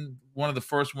 I've been one of the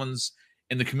first ones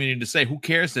in the community to say, who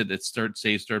cares that it's third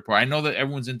party? I know that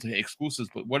everyone's into exclusives,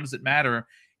 but what does it matter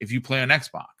if you play on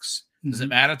Xbox? Does it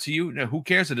matter to you? Who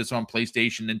cares that it's on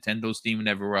PlayStation, Nintendo, Steam, and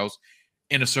everywhere else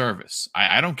in a service?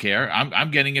 I don't care.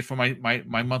 I'm getting it for my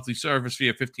monthly service fee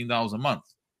of $15 a month.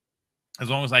 As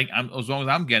long as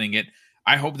I'm getting it,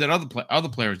 I hope that other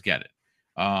players get it.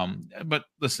 But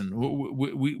listen,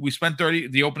 we spent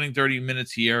the opening 30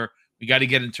 minutes here. We got to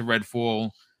get into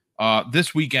Redfall.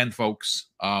 This weekend, folks,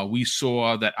 we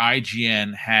saw that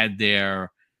IGN had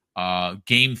their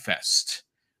Game Fest,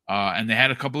 and they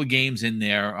had a couple of games in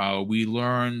there. We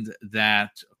learned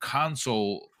that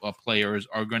console players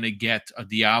are going to get a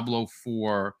Diablo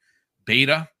 4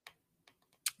 beta.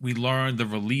 We learned the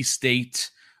release date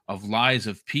of Lies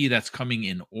of P that's coming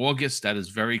in August. That is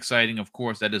very exciting. Of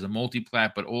course, that is a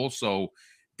multi-plat, but also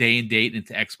day and date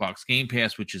into Xbox Game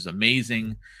Pass, which is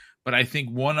amazing. But I think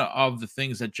one of the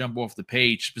things that jump off the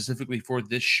page specifically for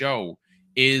this show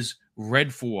is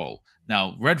Redfall.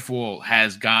 Now, Redfall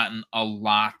has gotten a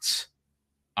lot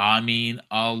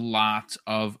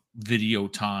of video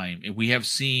time. We have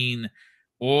seen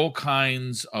all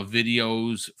kinds of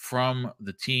videos from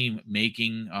the team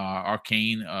making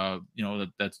Arcane,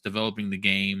 that's developing the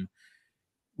game.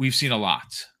 We've seen a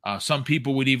lot. Some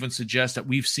people would even suggest that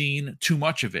we've seen too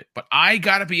much of it. But I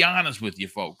got to be honest with you,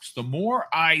 folks. The more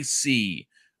I see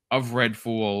of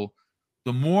Redfall,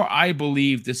 the more I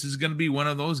believe this is going to be one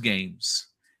of those games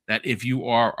that if you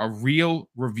are a real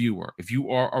reviewer, if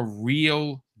you are a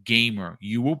real gamer,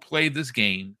 you will play this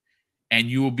game and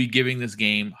you will be giving this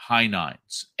game high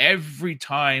nines. Every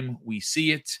time we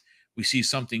see it, we see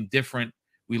something different.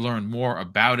 We learn more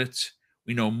about it.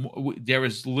 We know there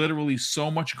is literally so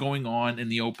much going on in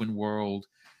the open world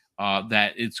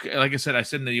that it's, like I said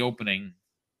in the opening,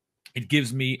 it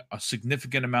gives me a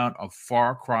significant amount of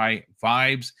Far Cry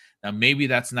vibes. Now, maybe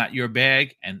that's not your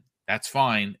bag, and that's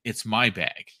fine. It's my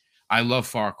bag. I love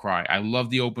Far Cry. I love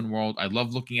the open world. I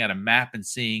love looking at a map and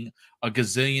seeing a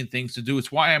gazillion things to do.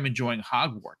 It's why I'm enjoying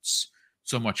Hogwarts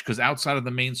so much, because outside of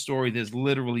the main story, there's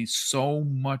literally so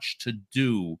much to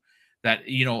do that,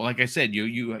 like I said,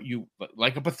 you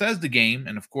like a Bethesda game,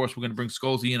 and of course we're going to bring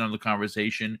Scalzi in on the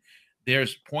conversation.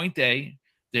 There's point A,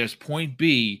 there's point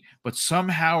B, but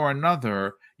somehow or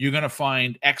another you're going to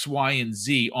find X, Y, and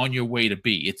Z on your way to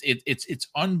B. It's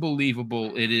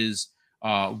unbelievable. It is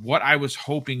what I was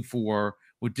hoping for,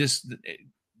 with this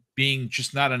being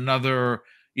just not another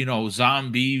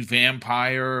zombie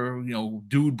vampire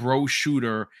dude bro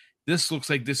shooter. This looks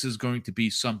like this is going to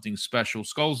be something special.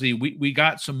 Scalzi, we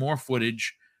got some more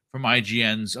footage from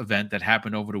IGN's event that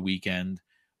happened over the weekend.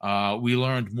 We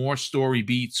learned more story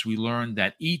beats. We learned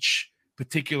that each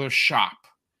particular shop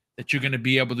that you're going to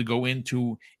be able to go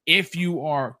into, if you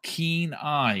are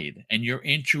keen-eyed and you're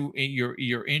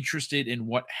interested in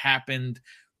what happened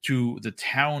to the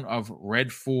town of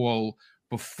Redfall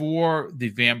before the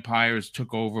vampires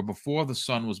took over, before the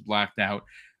sun was blacked out,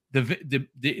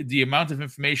 the amount of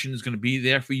information is going to be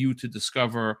there for you to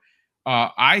discover.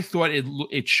 I thought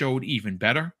it showed even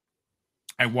better.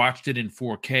 I watched it in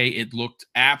 4K. It looked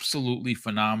absolutely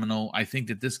phenomenal. I think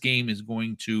that this game is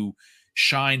going to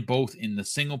shine both in the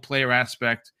single player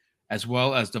aspect as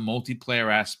well as the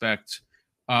multiplayer aspect.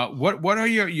 What are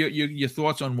your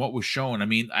thoughts on what was shown? I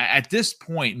mean, at this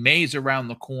point, May's around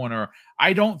the corner.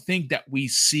 I don't think that we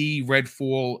see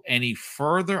Redfall any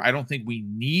further. I don't think we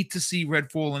need to see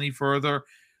Redfall any further.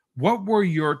 What were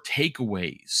your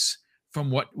takeaways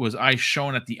from what was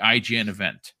shown at the IGN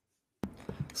event?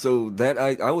 So that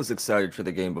I was excited for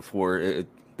the game before.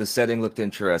 The setting looked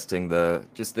interesting. The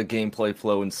gameplay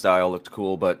flow and style looked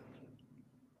cool, but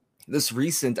this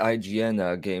recent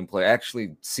IGN gameplay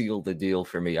actually sealed the deal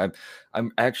for me.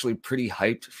 I'm actually pretty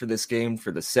hyped for this game,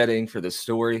 for the setting, for the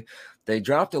story. They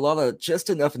dropped a lot of just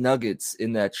enough nuggets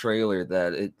in that trailer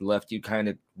that it left you kind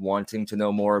of wanting to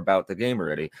know more about the game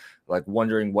already, like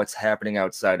wondering what's happening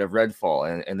outside of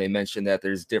Redfall. And they mentioned that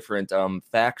there's different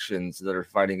factions that are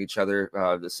fighting each other.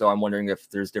 So I'm wondering if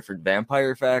there's different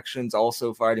vampire factions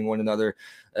also fighting one another,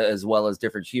 as well as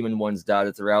different human ones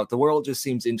dotted throughout. The world just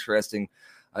seems interesting.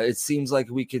 It seems like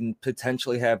we can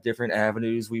potentially have different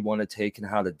avenues we want to take and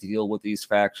how to deal with these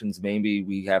factions. Maybe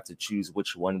we have to choose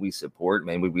which one we support.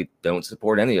 Maybe we don't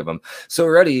support any of them. So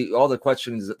already all the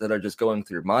questions that are just going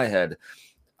through my head,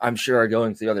 I'm sure are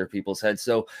going through other people's heads.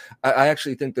 So I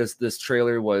actually think this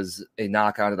trailer was a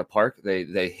knock out of the park. They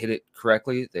hit it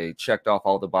correctly. They checked off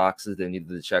all the boxes they needed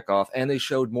to check off, and they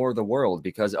showed more of the world,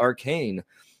 because Arcane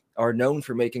are known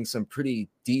for making some pretty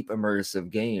deep immersive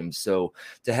games. So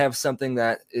to have something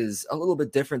that is a little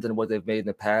bit different than what they've made in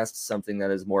the past, something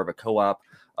that is more of a co-op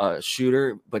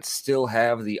shooter, but still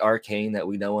have the Arcane that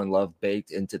we know and love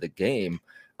baked into the game,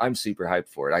 I'm super hyped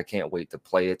for it. I can't wait to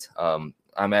play it.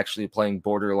 I'm actually playing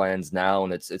Borderlands now,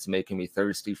 and it's making me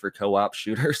thirsty for co-op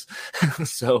shooters.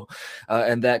 So,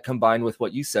 and that combined with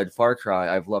what you said, Far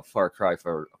Cry. I've loved Far Cry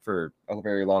for a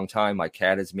very long time. My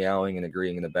cat is meowing and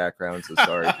agreeing in the background, so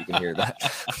sorry if you can hear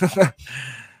that.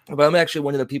 But I'm actually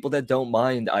one of the people that don't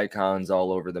mind icons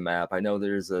all over the map. I know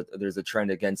there's a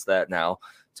trend against that now,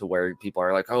 to where people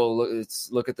are like, oh,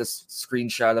 look at this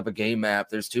screenshot of a game map.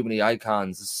 There's too many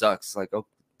icons. This sucks. Like, oh,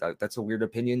 that's a weird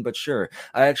opinion, but sure.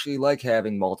 I actually like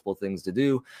having multiple things to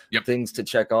do, things to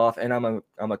check off, and I'm a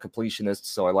completionist,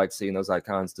 so I like seeing those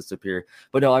icons disappear.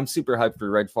 But no, I'm super hyped for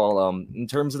Redfall. In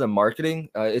terms of the marketing,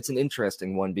 it's an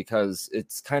interesting one, because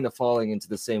it's kind of falling into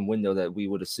the same window that we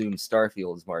would assume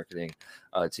Starfield's marketing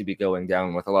to be going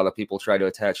down with. A lot of people try to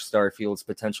attach Starfield's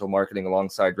potential marketing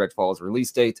alongside Redfall's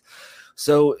release date.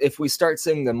 So if we start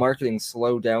seeing the marketing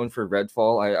slow down for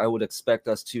Redfall, I would expect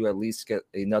us to at least get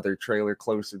another trailer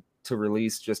closer to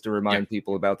release, just to remind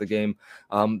people about the game.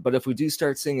 But if we do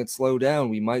start seeing it slow down,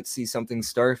 we might see something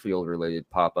Starfield related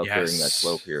pop up during that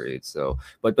slow period. So,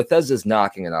 but Bethesda's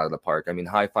knocking it out of the park. I mean,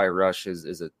 Hi-Fi Rush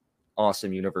is an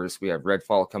awesome universe. We have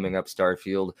Redfall coming up,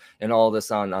 Starfield, and all this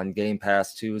on Game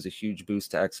Pass too is a huge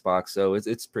boost to Xbox. So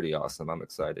it's pretty awesome. I'm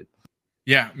excited.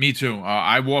 Yeah, me too.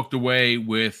 I walked away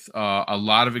with a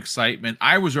lot of excitement.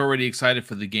 I was already excited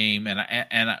for the game,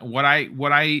 and what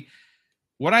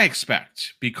I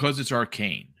expect, because it's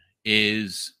Arcane,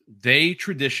 is they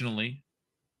traditionally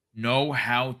know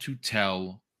how to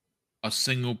tell a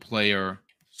single player,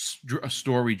 a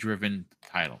story driven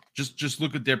title. Just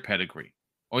look at their pedigree.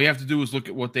 All you have to do is look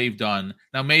at what they've done.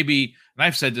 Now, maybe, and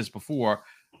I've said this before,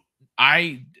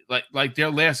 I like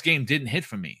their last game didn't hit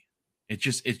for me. It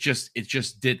just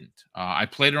didn't. I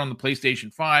played it on the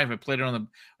PlayStation 5. I played it on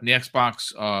the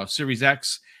Xbox Series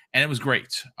X, and it was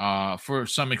great for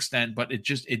some extent, but it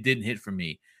didn't hit for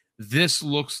me. This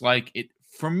looks like it,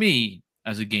 for me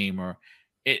as a gamer,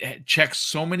 it checks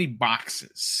so many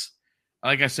boxes.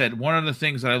 Like I said, one of the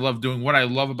things that I love doing, what I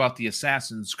love about the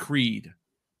Assassin's Creed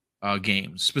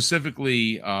games,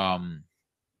 specifically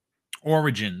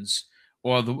Origins,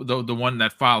 or the one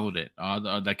that followed it,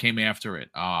 that came after it,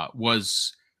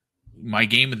 was my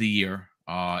game of the year.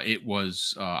 It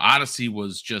was Odyssey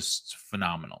was just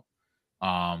phenomenal.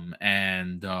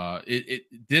 And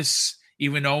this,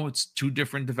 even though it's two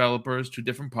different developers, two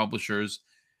different publishers,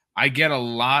 I get a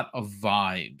lot of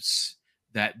vibes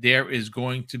that there is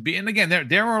going to be, and again,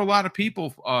 there are a lot of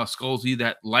people, Scalzi,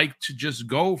 that like to just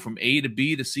go from A to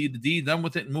B to C to D, done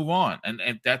with it, and move on.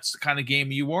 And that's the kind of game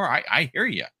you are. I hear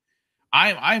you.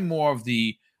 I'm more of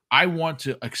the, I want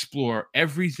to explore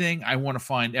everything. I want to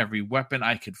find every weapon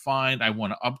I could find. I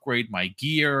want to upgrade my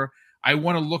gear. I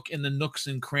want to look in the nooks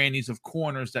and crannies of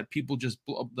corners that people just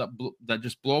that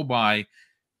just blow by.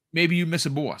 Maybe you miss a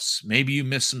boss. Maybe you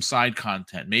miss some side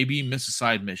content. Maybe you miss a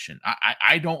side mission.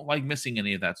 I don't like missing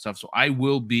any of that stuff. So I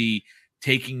will be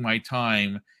taking my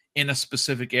time in a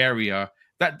specific area.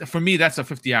 That, for me, that's a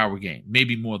 50-hour game,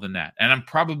 maybe more than that. And I'm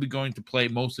probably going to play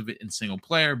most of it in single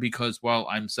player because, well,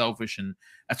 I'm selfish and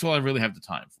that's all I really have the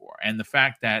time for. And the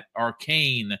fact that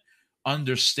Arcane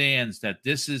understands that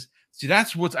this is, see,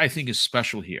 that's what I think is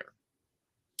special here,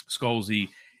 Scalzi,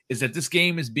 is that this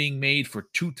game is being made for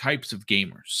two types of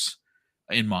gamers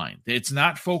in mind. It's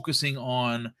not focusing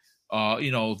on,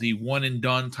 the one and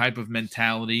done type of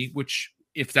mentality, which,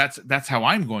 if that's how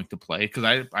I'm going to play, because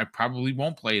I probably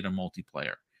won't play it in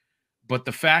multiplayer. But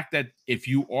the fact that if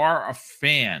you are a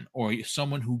fan or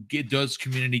someone who does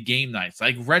community game nights,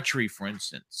 like Retry, for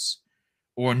instance,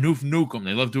 or Noof Nukem,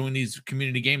 they love doing these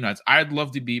community game nights. I'd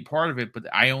love to be part of it, but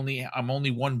I'm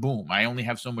only one boom. I only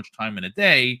have so much time in a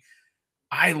day.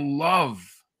 I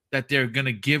love that they're going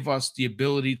to give us the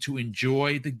ability to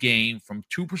enjoy the game from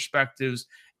two perspectives,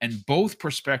 and both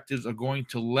perspectives are going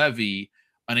to levy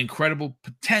an incredible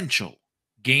potential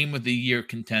game of the year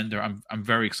contender. I'm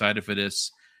very excited for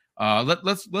this.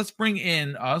 Let's bring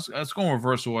in let's go in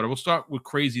reverse order. We'll start with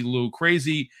Crazy Lou.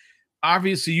 Crazy,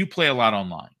 obviously you play a lot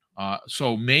online.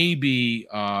 So maybe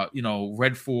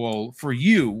Redfall for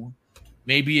you,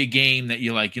 maybe a game that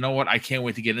you're like, you know what, I can't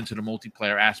wait to get into the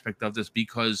multiplayer aspect of this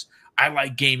because I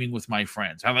like gaming with my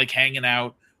friends. I like hanging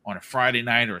out on a Friday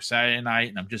night or a Saturday night,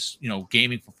 and I'm just,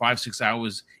 gaming for 5-6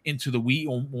 hours into the wee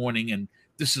morning, and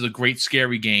this is a great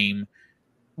scary game.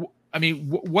 I mean,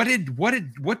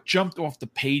 what jumped off the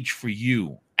page for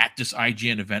you at this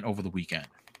IGN event over the weekend?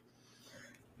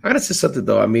 I gotta say something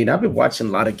though. I mean, I've been watching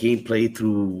a lot of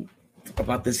gameplay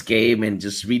about this game and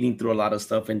just reading through a lot of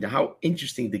stuff, and how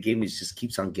interesting the game is just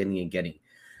keeps on getting and getting.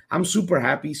 I'm super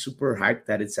happy, super hyped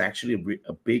that it's actually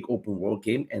a big open world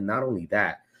game. And not only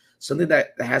that, something that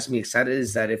has me excited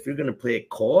is that if you're going to play it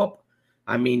co-op,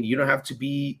 I mean, you don't have to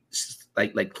be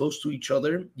like close to each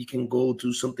other. You can go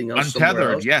do something else.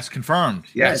 Untethered, yes, confirmed.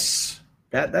 Yes.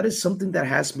 That is something that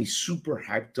has me super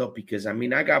hyped up, because, I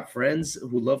mean, I got friends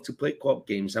who love to play co-op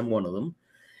games. I'm one of them.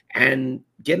 And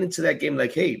get into that game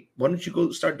like, hey, why don't you go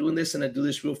start doing this, and I do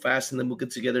this real fast, and then we'll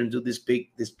get together and do this big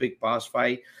boss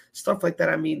fight, stuff like that.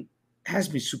 I mean,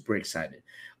 has me super excited.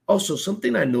 Also,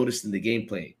 something I noticed in the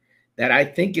gameplay that I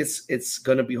think it's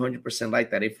gonna be 100% like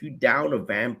that. If you down a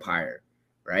vampire,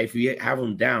 right? If you have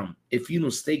him down, if you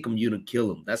don't stake him, you don't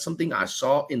kill him. That's something I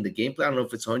saw in the gameplay. I don't know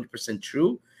if it's 100%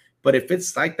 true, but if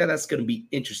it's like that, that's going to be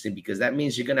interesting, because that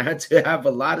means you're going to have to have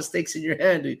a lot of stakes in your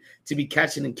hand to be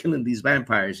catching and killing these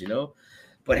vampires,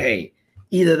 But hey,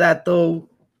 either that though,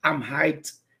 I'm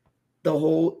hyped.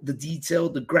 The detail,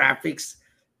 the graphics.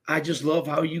 I just love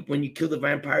how when you kill the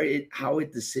vampire, how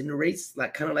it disintegrates,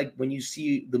 like kind of like when you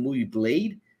see the movie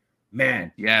Blade.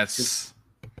 Man, yes,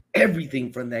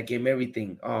 everything from that game,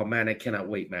 everything. Oh man, I cannot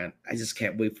wait, man. I just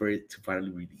can't wait for it to finally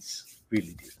release.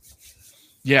 Really do.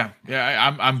 Yeah,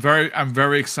 I'm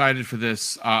very excited for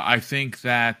this. I think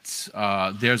that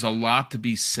there's a lot to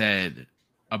be said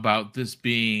about this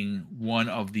being one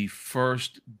of the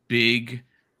first big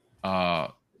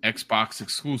Xbox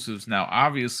exclusives. Now,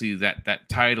 obviously, that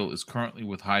title is currently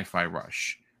with Hi-Fi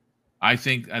Rush. I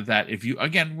think that if you,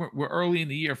 again, we're early in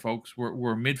the year, folks.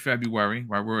 We're mid-February,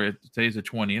 right? Today's the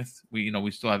 20th.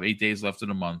 We still have 8 days left in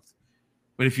the month.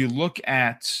 But if you look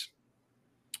at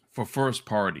for first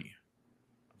party,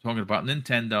 talking about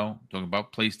Nintendo, talking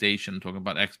about PlayStation, talking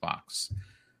about Xbox,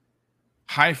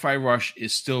 Hi-Fi Rush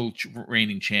is still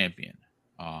reigning champion.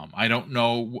 I don't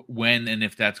know when and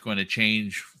if that's going to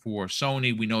change for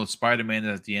Sony. We know Spider-Man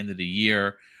is at the end of the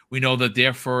year. We know that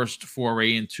their first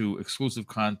foray into exclusive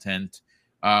content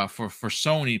for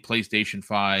Sony PlayStation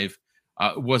 5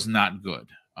 was not good.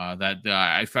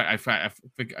 I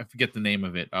forget the name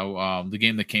of it. The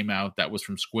game that came out that was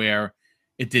from Square,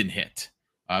 it didn't hit.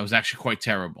 It was actually quite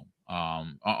terrible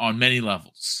on many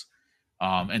levels.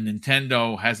 And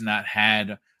Nintendo has not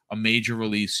had a major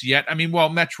release yet. I mean, well,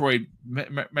 Metroid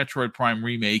Prime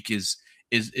Remake is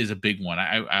a big one.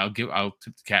 I'll tip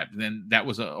the cap. Then that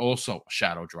was also a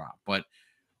shadow drop. But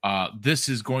this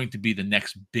is going to be the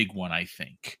next big one, I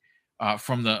think,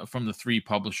 from the three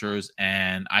publishers.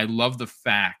 And I love the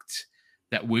fact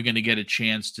that we're going to get a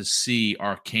chance to see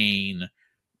Arcane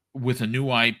with a new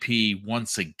IP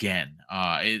once again.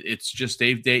 It's just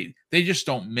they just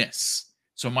don't miss.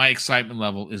 So my excitement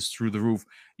level is through the roof.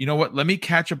 You know what? Let me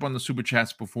catch up on the super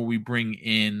chats before we bring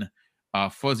in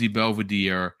Fuzzy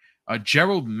Belvedere.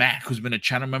 Gerald Mack, who's been a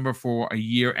channel member for a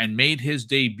year and made his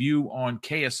debut on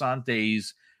Kay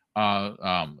Asante's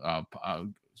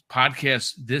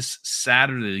podcast this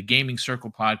Saturday, the Gaming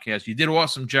Circle podcast. You did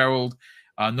awesome, Gerald.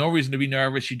 No reason to be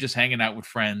nervous. You're just hanging out with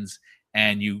friends,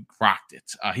 and you rocked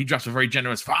it. He drops a very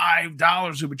generous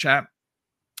 $5 super chat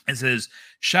and says,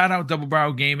 shout out Double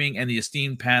Barrel Gaming and the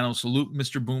esteemed panel. Salute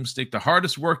Mr. Boomstick, the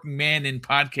hardest working man in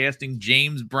podcasting,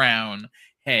 James Brown.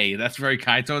 Hey, that's very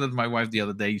kind. I told that to my wife the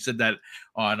other day. You said that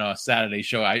on a Saturday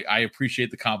show. I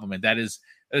appreciate the compliment. That is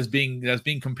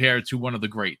being compared to one of the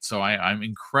greats. So I'm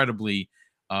incredibly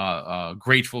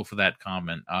grateful for that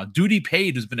comment. Duty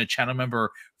Paid has been a channel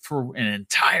member for an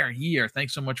entire year.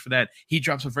 Thanks so much for that. He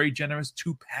drops a very generous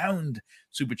 £2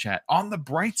 super chat. On the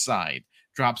bright side,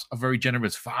 drops a very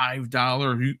generous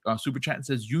 $5 super chat and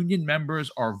says, union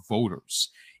members are voters.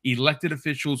 Elected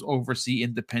officials oversee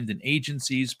independent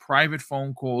agencies. Private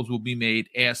phone calls will be made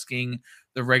asking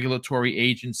the regulatory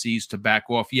agencies to back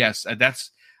off. Yes,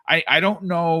 I don't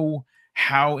know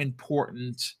how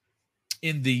important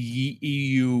in the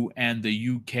EU and the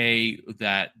UK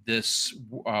that this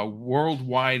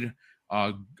worldwide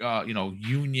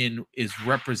union is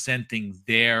representing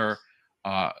their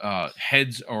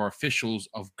heads or officials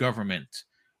of government.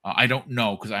 I don't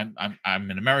know, because I'm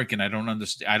an American. I don't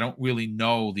understand. I don't really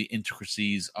know the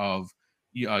intricacies of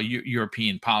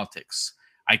European politics.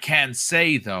 I can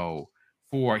say though,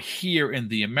 for here in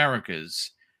the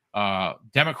Americas,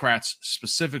 Democrats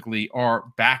specifically are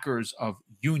backers of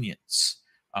unions,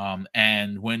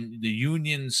 and when the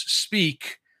unions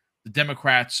speak, the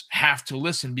Democrats have to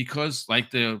listen because,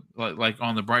 like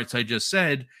on the bright side just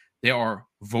said, they are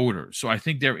voters. So I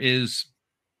think there is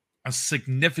a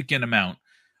significant amount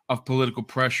of political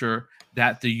pressure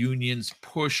that the unions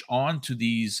push onto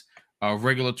these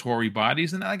regulatory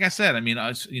bodies. And like I said, I mean,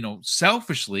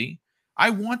 selfishly, I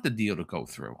want the deal to go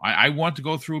through. I want to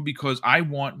go through because I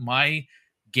want my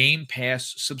Game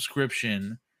Pass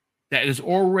subscription that is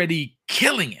already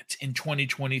killing it in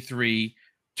 2023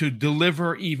 to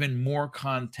deliver even more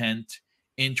content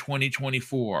in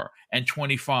 2024 and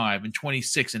 25 and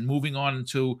 26 and moving on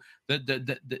into the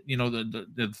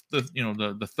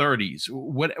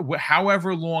 30s.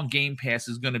 However long Game Pass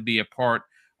is going to be a part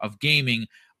of gaming,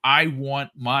 I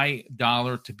want my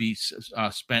dollar to be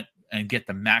spent and get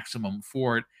the maximum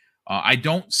for it. I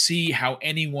don't see how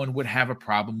anyone would have a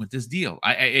problem with this deal.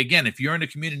 Again, if you're in the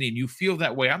community and you feel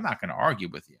that way, I'm not going to argue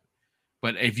with you.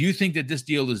 But if you think that this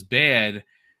deal is bad,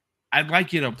 I'd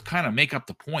like you to kind of make up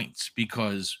the points,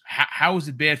 because how is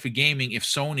it bad for gaming if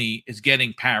Sony is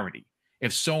getting parity?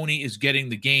 If Sony is getting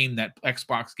the game that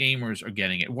Xbox gamers are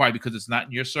getting it. Why? Because it's not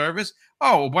in your service?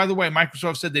 Oh, by the way,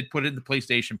 Microsoft said they'd put it in the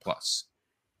PlayStation Plus.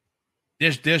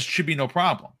 There should be no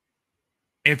problem.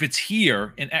 If it's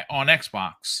here on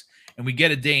Xbox and we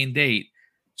get a day and date,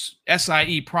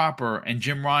 SIE proper and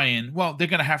Jim Ryan, well, they're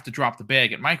going to have to drop the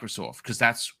bag at Microsoft because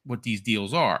that's what these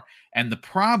deals are. And the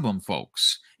problem,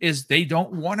 folks, is they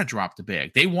don't want to drop the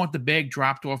bag. They want the bag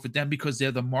dropped off at them because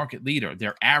they're the market leader.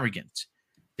 They're arrogant.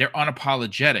 They're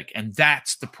unapologetic. And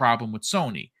that's the problem with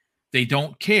Sony. They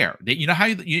don't care. You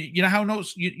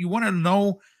want to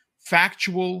know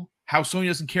factual how Sony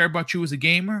doesn't care about you as a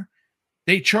gamer?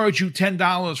 They charge you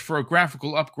 $10 for a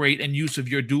graphical upgrade and use of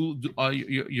your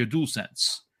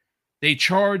DualSense. They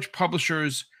charge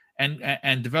publishers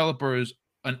and developers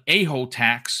an AHO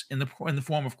tax in the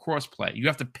form of crossplay. You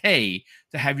have to pay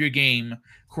to have your game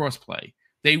crossplay.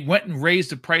 They went and raised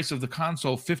the price of the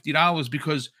console $50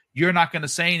 because you're not going to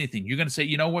say anything. You're going to say,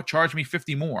 you know what, charge me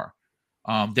 $50 more.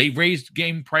 They raised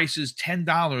game prices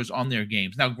 $10 on their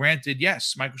games. Now, granted,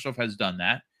 yes, Microsoft has done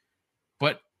that,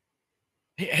 but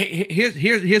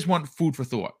here's one food for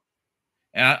thought.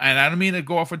 And I don't mean to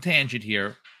go off a tangent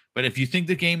here, but if you think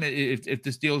the game, if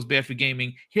this deal is bad for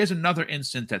gaming, here's another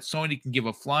instance that Sony can give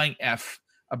a flying F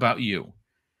about you.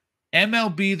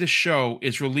 MLB The Show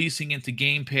is releasing into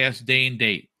Game Pass day and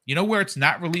date. You know where it's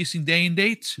not releasing day and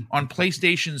date? On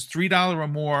PlayStation's $3 or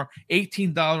more,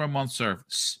 $18 a month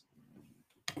service.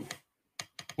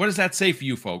 What does that say for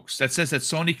you folks? That says that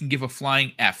Sony can give a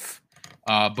flying F.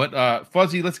 But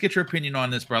Fuzzy, let's get your opinion on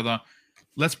this, brother.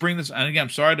 Let's bring this. And again, I'm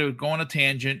sorry to go on a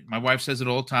tangent. My wife says it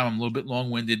all the time. I'm a little bit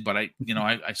long-winded, but I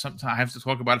sometimes have to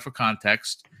talk about it for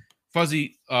context.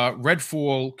 Fuzzy,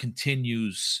 Redfall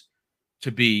continues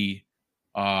to be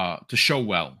to show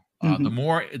well. The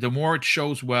more it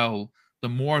shows well, the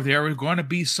more there are going to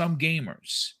be some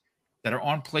gamers that are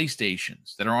on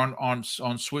PlayStations, that are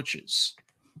on Switches,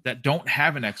 that don't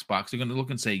have an Xbox. They're going to look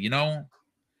and say,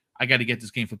 I got to get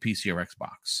this game for PC or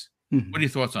Xbox. What are your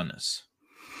thoughts on this?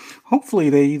 Hopefully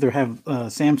they either have a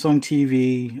Samsung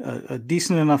TV, a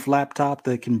decent enough laptop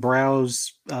that can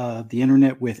browse the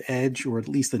internet with Edge, or at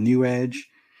least the new Edge,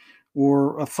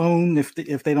 or a phone if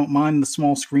they don't mind the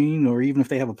small screen, or even if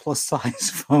they have a plus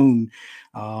size phone,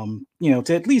 to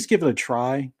at least give it a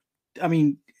try. I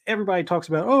mean, everybody talks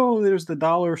about, there's the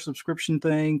 $1 subscription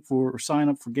thing for sign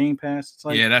up for Game Pass. It's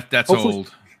like, yeah, that's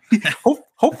old.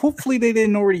 Hopefully they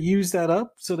didn't already use that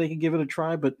up so they can give it a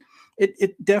try, but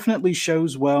it definitely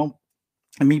shows well.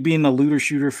 And me being a looter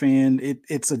shooter fan,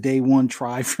 it's a day one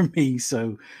try for me,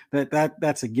 so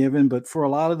that's a given. But for a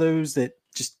lot of those that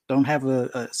just don't have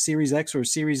a Series X or a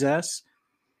Series S,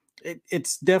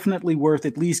 it's definitely worth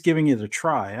at least giving it a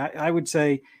try. I would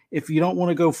say if you don't want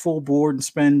to go full board and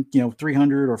spend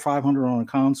 $300 or $500 on a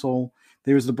console,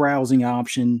 there's the browsing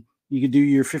option. You could do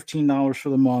your $15 for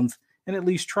the month and at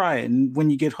least try it. And when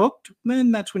you get hooked,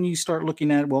 then that's when you start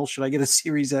looking at, well, should I get a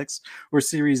Series X or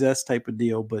Series S type of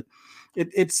deal? But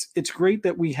it's great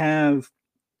that we have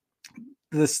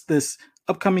this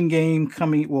upcoming game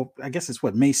coming. Well, I guess it's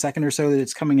May 2nd or so that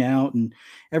it's coming out, and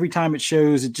every time it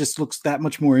shows, it just looks that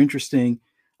much more interesting.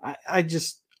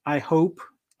 I hope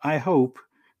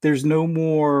there's no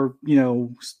more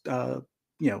gaming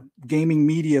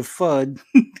media FUD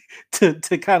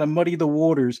to kind of muddy the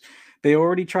waters. They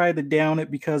already tried to down it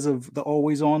because of the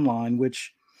always online,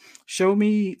 which show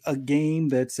me a game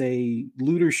that's a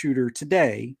looter shooter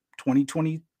today,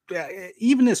 2020,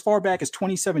 even as far back as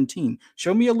 2017.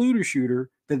 Show me a looter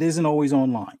shooter that isn't always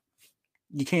online.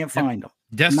 You can't find them.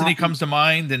 Destiny comes to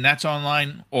mind, and that's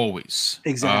online always.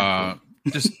 Exactly.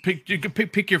 Just you can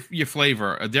pick your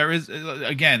flavor. There is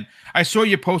again, I saw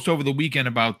your post over the weekend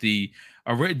about the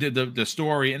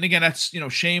story, and again, that's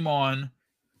shame on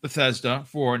Bethesda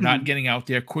for not getting out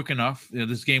there quick enough.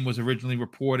 This game was originally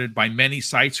reported by many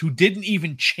sites who didn't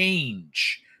even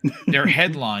change their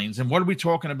headlines. And what are we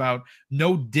talking about?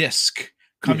 No disc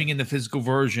coming in the physical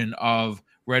version of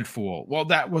Redfall. Well,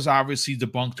 that was obviously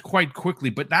debunked quite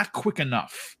quickly, but not quick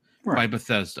enough by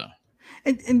Bethesda.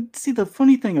 And see, the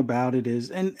funny thing about it is,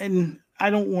 and I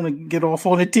don't want to get off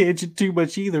on a tangent too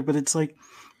much either, but it's like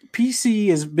PC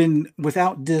has been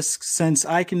without discs since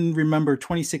I can remember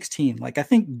 2016. Like, I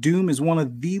think Doom is one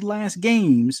of the last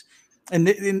games, and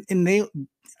they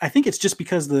I think it's just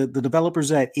because the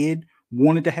developers at id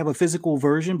wanted to have a physical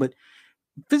version, but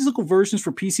physical versions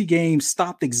for PC games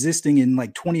stopped existing in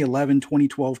like 2011,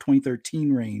 2012,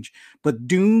 2013 range. But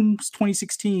Doom's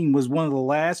 2016 was one of the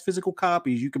last physical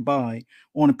copies you could buy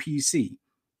on a PC.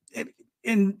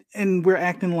 And we're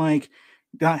acting like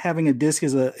not having a disc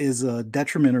is a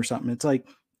detriment or something. It's like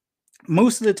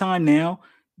most of the time now,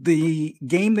 the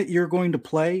game that you're going to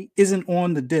play isn't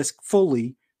on the disc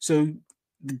fully. So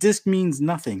the disc means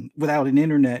nothing without an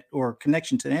internet or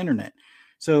connection to the internet.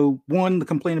 So one, the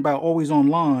complaint about always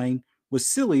online was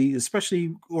silly,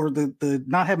 especially, or the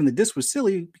not having the disc was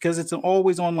silly because it's an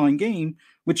always online game,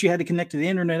 which you had to connect to the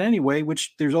internet anyway,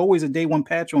 which there's always a day one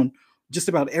patch on just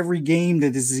about every game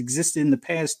that has existed in the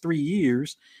past 3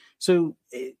 years. So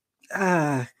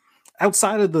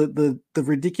outside of the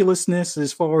ridiculousness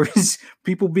as far as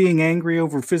people being angry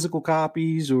over physical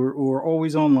copies or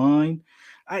always online,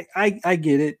 I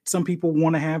get it. Some people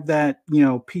want to have that,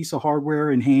 piece of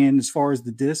hardware in hand as far as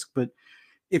the disc. But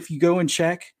if you go and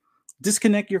check,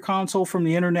 disconnect your console from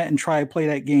the internet and try to play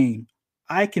that game,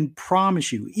 I can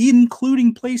promise you,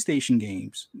 including PlayStation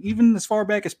games, even as far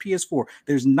back as PS4,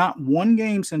 there's not one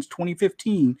game since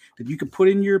 2015 that you could put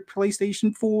in your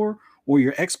PlayStation 4 or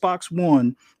your Xbox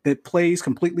One that plays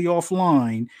completely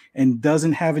offline and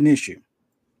doesn't have an issue.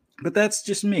 But that's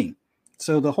just me.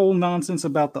 So the whole nonsense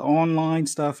about the online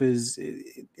stuff is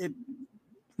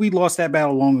we lost that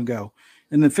battle long ago.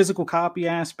 And the physical copy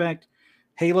aspect,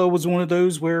 Halo was one of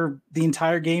those where the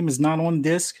entire game is not on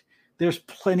disc. There's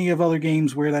plenty of other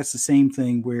games where that's the same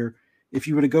thing, where if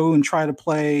you were to go and try to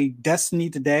play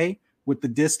Destiny today with the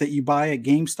disc that you buy at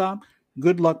GameStop,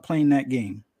 good luck playing that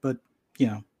game. But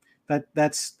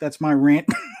that's my rant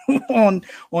on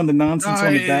the nonsense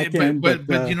on the back end.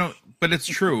 But it's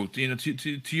true,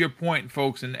 to your point,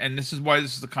 folks, and this is why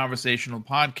this is a conversational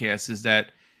podcast, is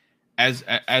that as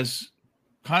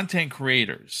content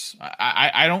creators,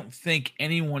 I don't think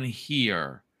anyone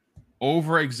here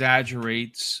over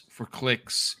exaggerates for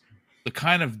clicks the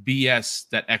kind of BS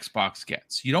that Xbox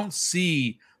gets. You don't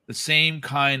see the same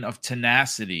kind of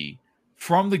tenacity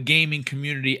from the gaming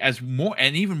community as more,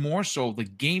 and even more so the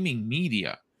gaming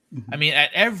media. I mean,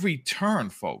 at every turn,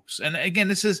 folks. And again,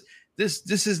 this is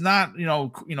not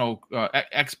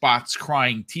Xbox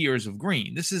crying tears of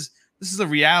green. This is a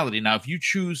reality. Now, if you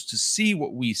choose to see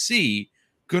what we see,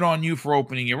 good on you for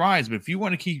opening your eyes. But if you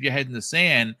want to keep your head in the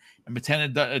sand and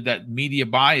pretend that media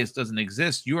bias doesn't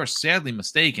exist, you are sadly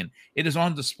mistaken. It is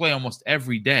on display almost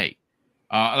every day.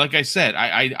 Like I said,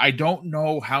 I don't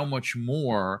know how much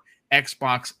more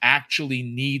Xbox actually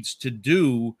needs to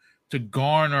do to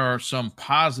garner some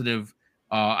positive.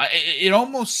 It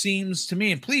almost seems to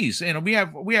me, and please, we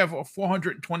have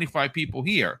 425 people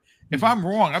here. If I'm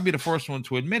wrong, I'll be the first one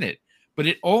to admit it. But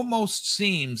it almost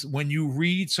seems when you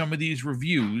read some of these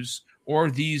reviews or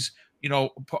these,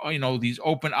 these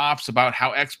open ops about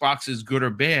how Xbox is good or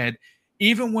bad,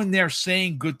 even when they're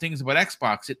saying good things about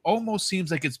Xbox, it almost seems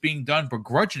like it's being done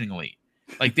begrudgingly.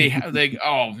 Like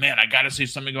oh man, I got to say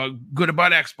something good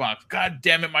about Xbox. God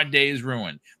damn it, my day is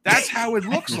ruined. That's how it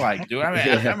looks like, dude.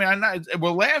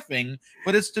 We're laughing,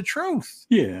 but it's the truth.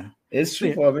 Yeah, it's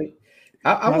true. Yeah. I mean,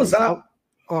 I was out.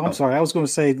 Oh, I'm sorry. I was going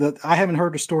to say that I haven't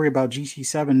heard a story about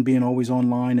GT7 being always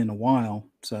online in a while.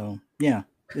 So yeah,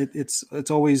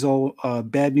 it's always all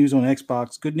bad news on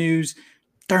Xbox. Good news.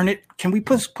 Darn it! Can we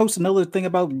post another thing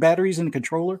about batteries in the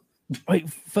controller? Wait,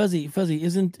 Fuzzy,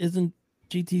 isn't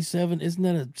GT7? Isn't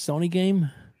that a Sony game?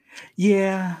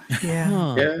 Yeah.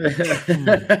 Huh.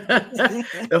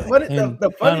 The funny I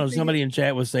don't know. Somebody in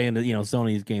chat was saying that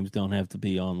Sony's games don't have to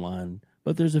be online,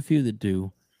 but there's a few that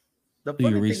do. Do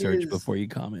your research before you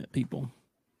comment, people.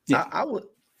 Yeah. I would.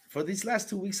 For these last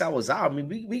 2 weeks, I was out. I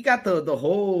mean, we got the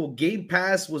whole Game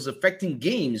Pass was affecting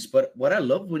games, but what I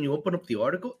love when you open up the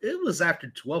article, it was after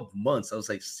 12 months. I was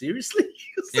like, seriously?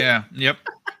 Yeah. Yep.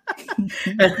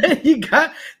 And then you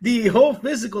got the whole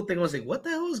physical thing. I was like, what the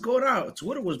hell is going on?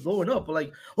 Twitter was blowing up.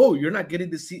 Like, oh, you're not getting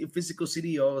the physical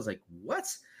CD. I was like, what?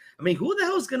 I mean, who the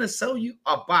hell is gonna sell you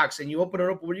a box and you open it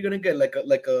up? What are you gonna get? Like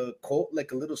a code,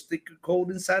 like a little sticker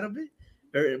code inside of it,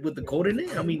 or with the code in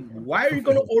it? I mean, why are you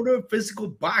gonna order a physical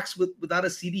box without a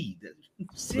CD?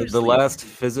 The last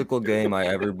physical game I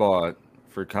ever bought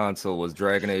for console was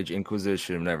Dragon Age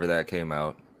Inquisition whenever that came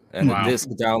out. And the disc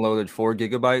downloaded 4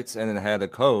 gigabytes and it had a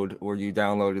code where you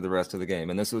downloaded the rest of the game.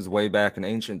 And this was way back in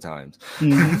ancient times.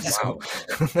 Wow.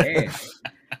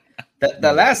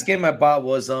 The last game I bought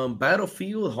was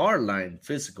Battlefield Hardline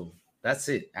physical. That's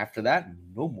it. After that,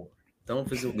 no more. Don't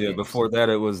physical. Yeah, games. Before that,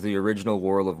 it was the original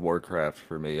World of Warcraft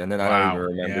for me, and then I don't even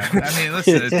remember. Yeah. I mean,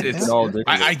 listen, it's all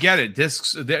I get it.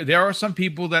 Discs. There are some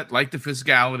people that like the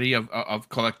physicality of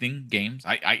collecting games.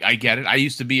 I get it. I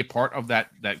used to be a part of that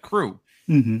crew.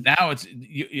 Mm-hmm. Now it's.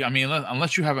 I mean,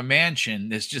 unless you have a mansion,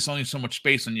 there's just only so much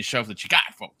space on your shelf that you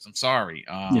got, folks. I'm sorry.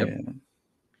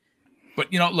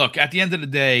 But look. At the end of the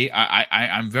day,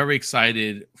 I'm very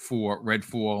excited for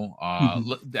Redfall.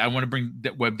 I want to bring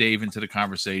Web Dave into the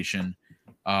conversation,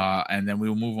 and then we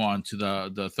will move on to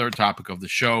the third topic of the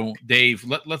show. Dave,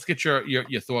 let's get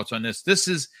your thoughts on this. This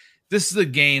is a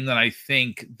game that I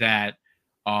think that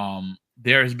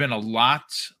there has been a lot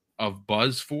of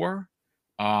buzz for.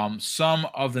 Some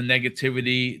of the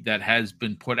negativity that has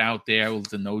been put out there with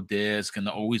the no disc and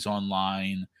the always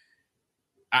online.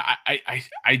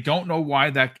 I don't know why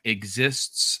that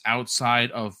exists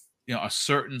outside of a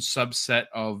certain subset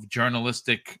of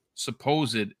journalistic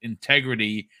supposed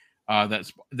integrity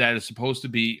that is supposed to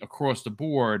be across the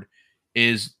board.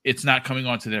 It's not coming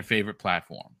onto their favorite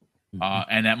platform,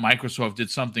 and that Microsoft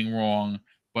did something wrong.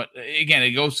 But again,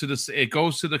 it goes to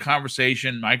the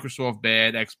conversation: Microsoft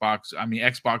bad,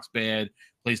 Xbox bad,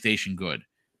 PlayStation good.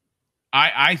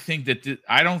 I think that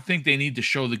I don't think they need to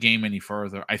show the game any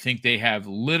further. I think they have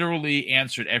literally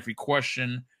answered every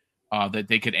question that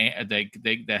they could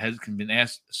that has been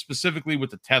asked, specifically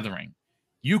with the tethering.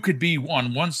 You could be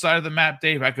on one side of the map,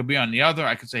 Dave. I could be on the other.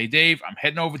 I could say, Dave, I'm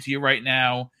heading over to you right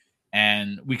now,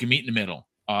 and we can meet in the middle.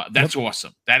 That's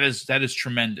awesome. That is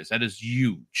tremendous. That is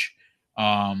huge.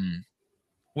 What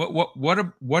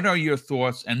are your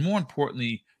thoughts, and more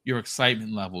importantly, your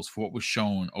excitement levels for what was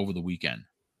shown over the weekend?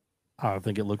 I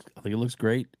think it looks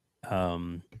great.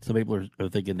 Some people are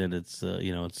thinking that it's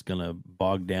it's gonna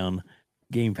bog down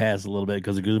Game Pass a little bit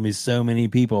because there's gonna be so many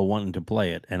people wanting to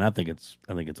play it, and I think it's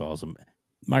awesome.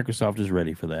 Microsoft is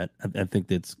ready for that. I think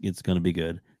it's gonna be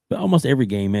good. But almost every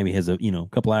game maybe has a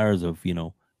couple hours of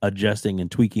adjusting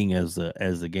and tweaking as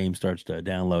the game starts to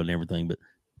download and everything. But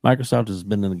Microsoft has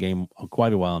been in the game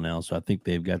quite a while now, so I think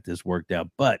they've got this worked out.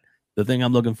 But the thing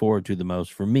I'm looking forward to the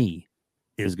most for me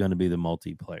is going to be the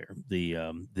multiplayer,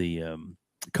 the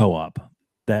co-op.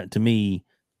 That to me,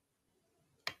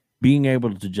 being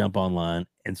able to jump online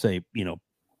and say,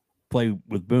 play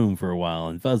with Boom for a while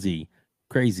and Fuzzy,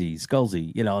 Crazy,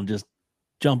 Skullsy, and just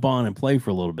jump on and play for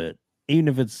a little bit, even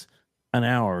if it's an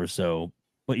hour or so.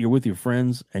 But you're with your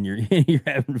friends and you're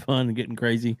having fun and getting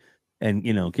crazy and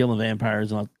killing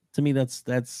vampires and all. To me, that's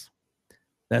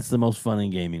the most fun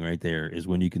in gaming right there, is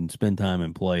when you can spend time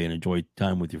and play and enjoy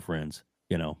time with your friends.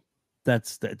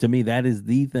 To me, that is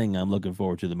the thing I'm looking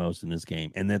forward to the most in this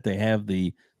game, and that they have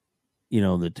the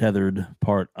tethered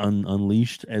part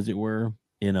unleashed, as it were.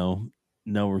 No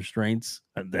restraints.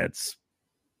 That's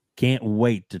can't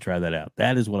wait to try that out.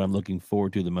 That is what I'm looking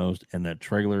forward to the most, and that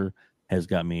trailer has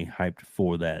got me hyped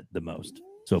for that the most.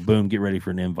 So, Boom, get ready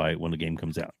for an invite when the game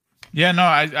comes out. Yeah, no,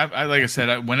 I like I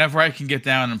said, whenever I can get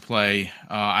down and play,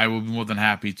 I will be more than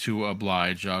happy to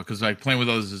oblige. Because playing with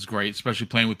others is great, especially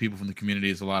playing with people from the community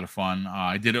is a lot of fun.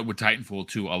 I did it with Titanfall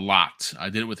 2 a lot. I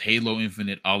did it with Halo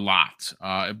Infinite a lot.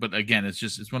 But again,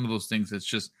 it's one of those things that's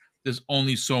just there's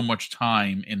only so much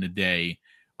time in the day.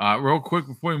 Real quick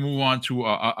before we move on to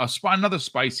another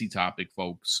spicy topic,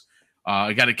 folks.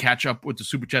 I got to catch up with the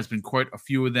super chats. Been quite a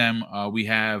few of them. We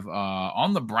have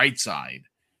on the bright side.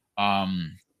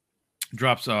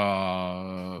 Drops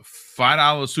a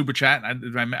 $5 super chat. I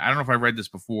don't know if I read this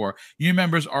before. Union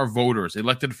members are voters.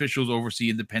 Elected officials oversee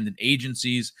independent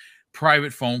agencies.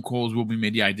 Private phone calls will be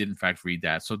made. Yeah, I did in fact read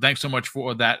that. So thanks so much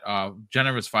for that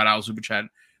generous $5 super chat.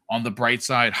 On the bright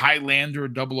side, Highlander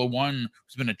 001,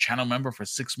 who's been a channel member for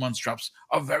 6 months, drops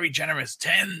a very generous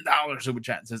 $10 super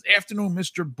chat and says, "Afternoon,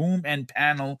 Mr. Boom and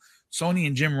panel. Sony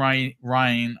and Jim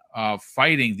Ryan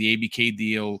fighting the ABK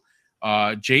deal.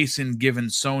 Jason giving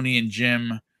Sony and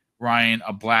Jim Ryan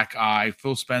a black eye.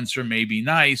 Phil Spencer may be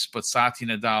nice, but Satya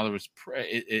Nadella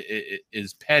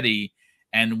is petty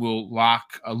and will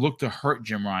look to hurt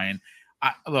Jim Ryan."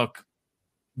 Look,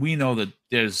 we know that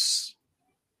there's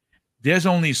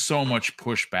only so much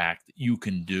pushback that you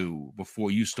can do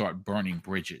before you start burning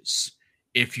bridges.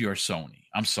 If you're Sony,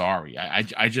 I'm sorry.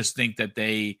 I just think that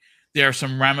there are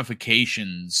some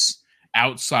ramifications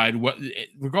outside what,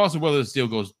 regardless of whether this deal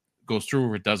goes through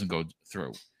or it doesn't go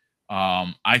through.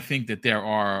 I think that there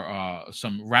are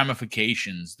some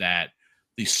ramifications that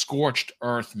the scorched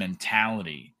earth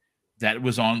mentality that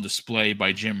was on display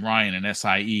by Jim Ryan and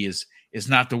SIE is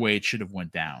not the way it should have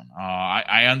went down.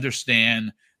 I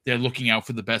understand they're looking out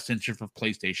for the best interest of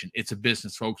PlayStation. It's a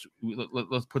business, folks.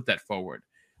 Let's put that forward.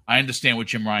 I understand what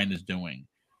Jim Ryan is doing,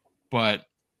 but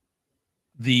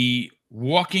the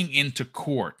walking into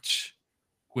court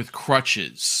with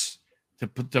crutches to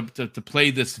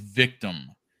play this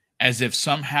victim as if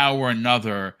somehow or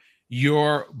another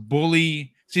your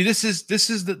bully. See, this is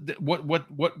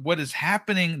what is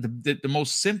happening. The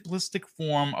most simplistic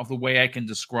form of the way I can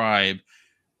describe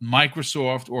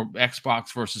Microsoft or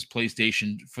Xbox versus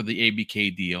PlayStation for the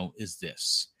ABK deal is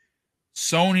this: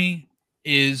 Sony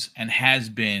is and has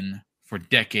been for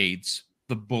decades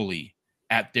the bully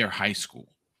at their high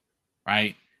school,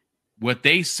 right? What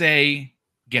they say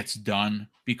gets done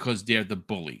because they're the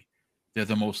bully. They're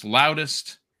the most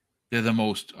loudest. They're the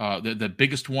most they're the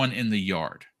biggest one in the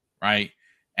yard, right?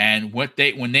 And when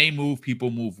they move, people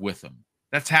move with them.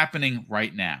 That's happening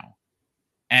right now.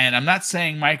 And I'm not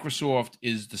saying Microsoft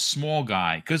is the small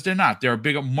guy, because they're not. They're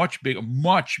a much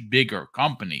bigger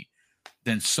company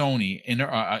than Sony in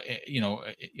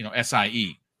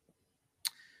SIE.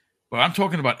 But I'm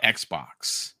talking about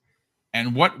Xbox.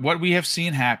 And what we have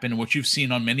seen happen, what you've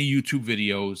seen on many YouTube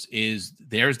videos, is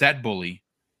there's that bully,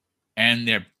 and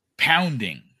they're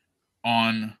pounding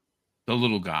on the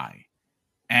little guy.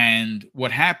 And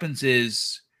what happens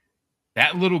is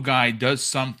that little guy does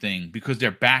something because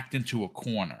they're backed into a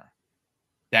corner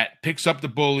that picks up the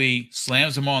bully,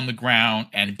 slams him on the ground,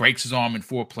 and breaks his arm in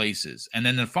 4 places. And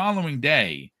then the following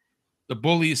day, the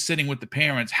bully is sitting with the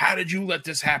parents. How did you let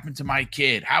this happen to my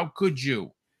kid? How could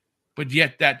you? But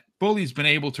yet that bully's been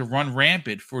able to run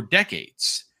rampant for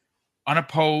decades,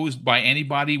 unopposed by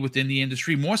anybody within the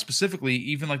industry, more specifically,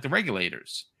 even like the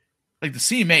regulators. Like the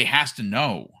CMA has to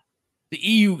know. The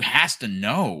EU has to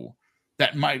know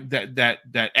that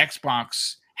that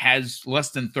Xbox has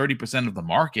less than 30% of the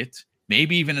market,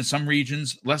 maybe even in some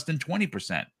regions less than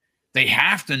 20%. They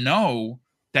have to know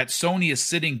that Sony is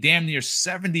sitting damn near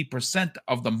 70%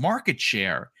 of the market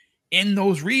share in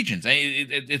those regions.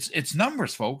 It's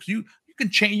numbers, folks. You can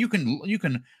change. You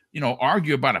can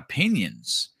argue about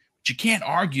opinions, but you can't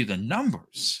argue the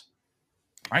numbers.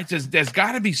 Right? There's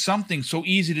got to be something so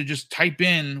easy to just type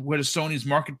in what is Sony's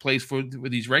marketplace for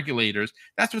these regulators.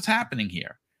 That's what's happening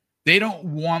here. They don't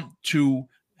want to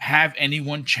have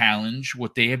anyone challenge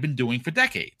what they have been doing for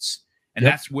decades. And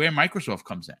that's where Microsoft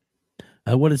comes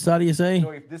in. What did Sadia say?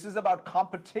 So if this is about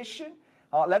competition,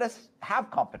 let us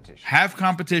have competition. Have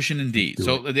competition indeed.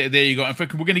 So there you go. In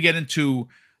fact, we're going to get into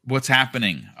what's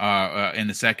happening in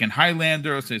a second.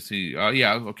 Highlander, let's see.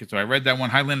 Yeah, okay, so I read that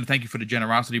one. Highlander, thank you for the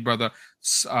generosity, brother.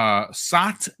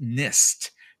 Satnist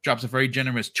drops a very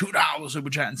generous $2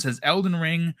 super chat and says, Elden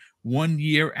Ring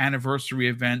 1-year anniversary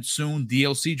event soon,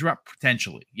 DLC drop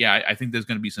potentially. Yeah, I think there's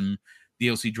going to be some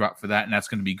DLC drop for that, and that's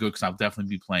going to be good because I'll definitely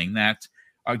be playing that.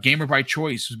 Gamer by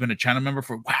Choice, who's been a channel member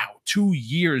for 2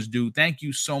 years, dude. Thank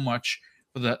you so much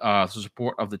for the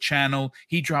support of the channel.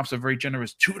 He drops a very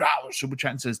generous $2 super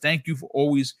chat and says, thank you for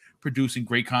always producing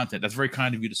great content. That's very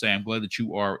kind of you to say. I'm glad that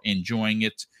you are enjoying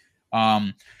it.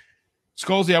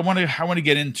 Scalzi, I want to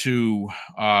get into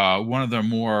one of the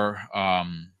more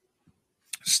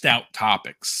stout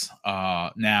topics.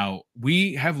 Now,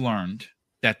 we have learned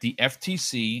that the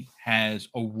FTC has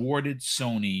awarded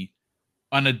Sony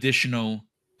an additional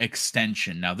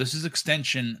extension. Now, this is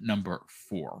extension number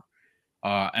 4.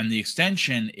 And the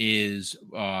extension is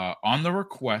on the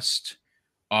request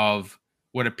of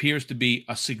what appears to be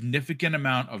a significant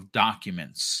amount of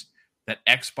documents that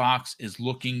Xbox is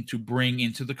looking to bring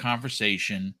into the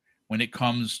conversation when it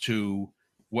comes to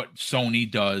what Sony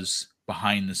does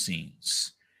behind the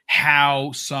scenes.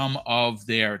 How some of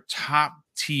their top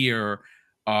tier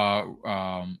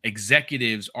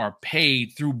executives are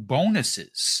paid through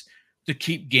bonuses to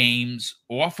keep games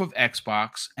off of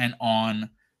Xbox and on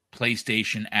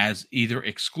PlayStation as either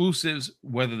exclusives,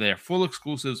 whether they're full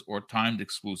exclusives or timed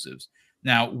exclusives.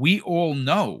 Now, we all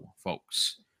know,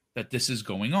 folks, that this is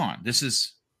going on. This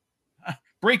is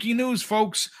breaking news,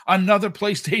 folks. Another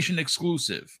PlayStation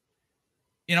exclusive.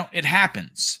 It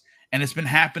happens, and it's been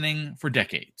happening for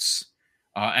decades.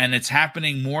 And it's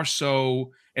happening more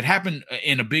so. It happened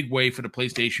in a big way for the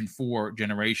PlayStation 4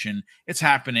 generation. It's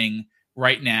happening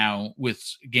right now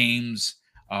with games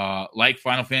like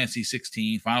Final Fantasy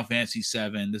 16, Final Fantasy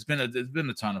 7. There's been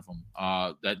a ton of them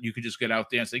that you could just get out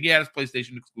there and say, yeah, it's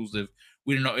PlayStation exclusive.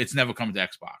 We don't know. It's never coming to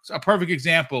Xbox. A perfect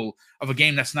example of a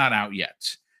game that's not out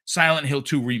yet. Silent Hill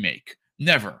 2 Remake.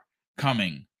 Never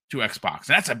coming to Xbox.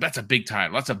 And that's a big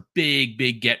title. That's a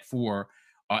big get for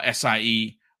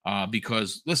SIE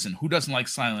because, listen, who doesn't like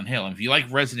Silent Hill? And if you like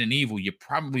Resident Evil, you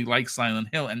probably like Silent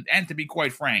Hill. And to be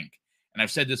quite frank, and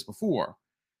I've said this before,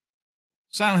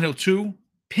 Silent Hill 2,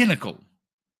 pinnacle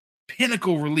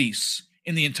release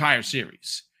in the entire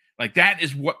series. Like, that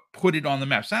is what put it on the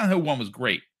map. Silent Hill 1 was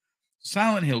great.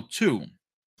 Silent Hill 2,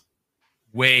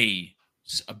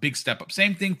 a big step up.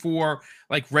 Same thing for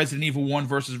like Resident Evil 1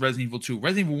 versus Resident Evil 2.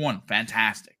 Resident Evil 1,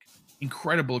 fantastic.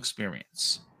 Incredible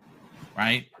experience,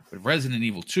 right? But Resident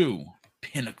Evil 2,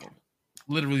 pinnacle.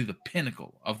 Literally the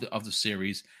pinnacle of the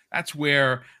series. That's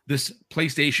where this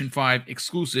PlayStation 5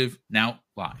 exclusive now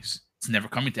lies. It's never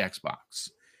coming to Xbox.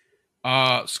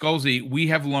 Sculzy, we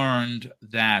have learned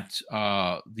that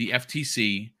the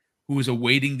FTC, who is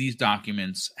awaiting these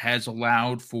documents, has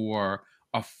allowed for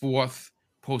a fourth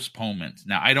postponement.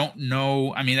 Now, I don't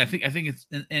know. I mean, I think it's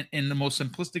in the most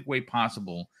simplistic way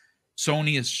possible.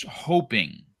 Sony is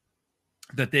hoping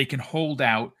that they can hold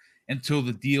out until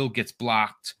the deal gets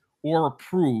blocked or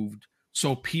approved,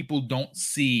 so people don't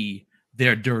see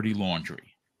their dirty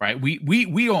laundry. Right?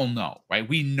 We all know. Right?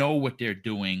 We know what they're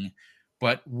doing,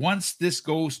 but once this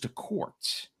goes to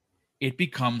court, it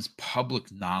becomes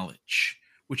public knowledge,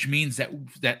 which means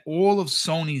that all of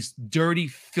Sony's dirty,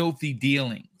 filthy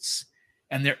dealings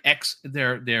and their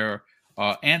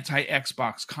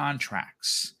anti-Xbox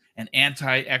contracts and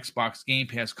anti-Xbox Game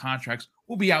Pass contracts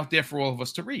will be out there for all of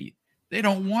us to read. They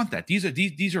don't want that. These are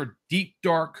deep,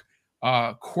 dark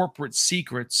corporate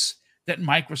secrets that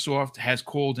Microsoft has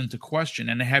called into question,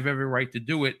 and they have every right to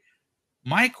do it.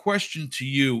 My question to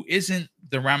you isn't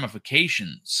the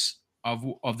ramifications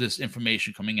of this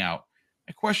information coming out.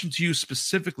 My question to you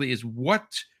specifically is,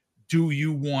 what do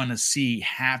you want to see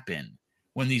happen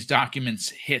when these documents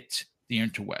hit the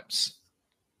interwebs?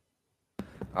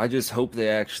 I just hope they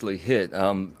actually hit,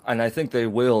 and I think they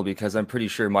will, because I'm pretty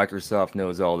sure Microsoft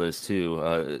knows all this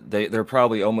too. They're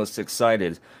probably almost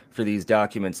excited for these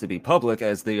documents to be public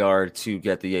as they are to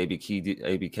get the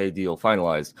ABK deal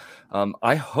finalized.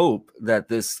 I hope that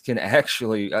this can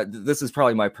actually, this is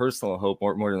probably my personal hope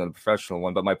more than a professional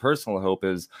one, but my personal hope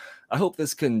is I hope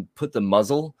this can put the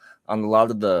muzzle on a lot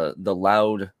of the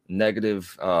loud,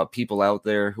 negative people out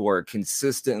there who are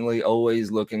consistently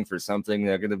always looking for something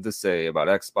negative to say about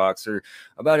Xbox or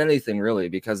about anything really,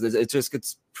 because it just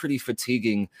gets pretty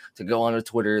fatiguing to go on a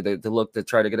Twitter, to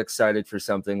try to get excited for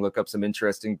something, look up some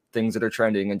interesting things that are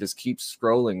trending, and just keep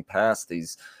scrolling past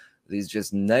these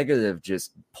just negative,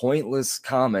 just pointless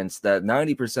comments that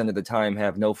 90% of the time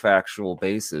have no factual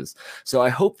basis. So I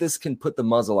hope this can put the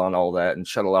muzzle on all that and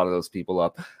shut a lot of those people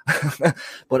up.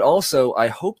 But also, I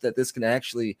hope that this can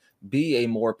actually be a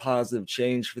more positive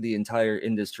change for the entire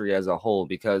industry as a whole,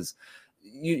 because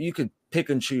you could pick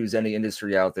and choose any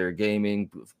industry out there,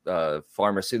 gaming,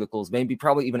 pharmaceuticals, maybe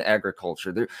probably even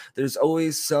agriculture. There's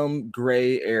always some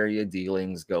gray area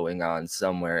dealings going on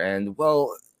somewhere. And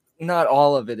well, not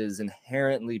all of it is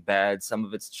inherently bad. Some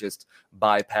of it's just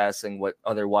bypassing what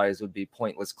otherwise would be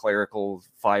pointless clerical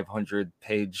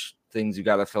 500-page things you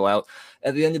got to fill out.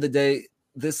 At the end of the day,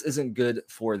 this isn't good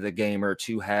for the gamer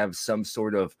to have some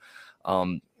sort of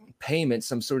payment,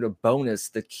 some sort of bonus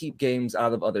to keep games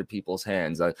out of other people's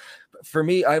hands. For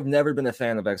me, I've never been a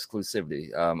fan of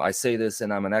exclusivity. I say this,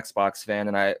 and I'm an Xbox fan,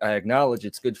 and I acknowledge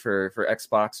it's good for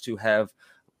Xbox to have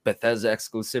Bethesda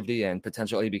exclusivity and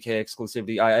potential ABK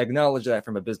exclusivity. I acknowledge that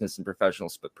from a business and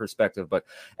professional perspective, but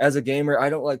as a gamer,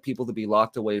 I don't like people to be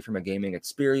locked away from a gaming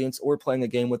experience or playing a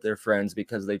game with their friends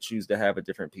because they choose to have a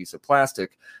different piece of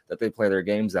plastic that they play their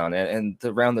games on. And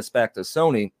to round this back to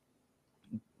Sony,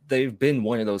 they've been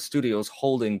one of those studios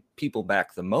holding people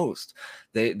back the most.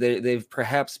 They've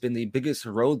perhaps been the biggest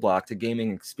roadblock to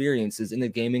gaming experiences in the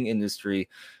gaming industry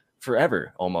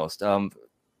forever, almost.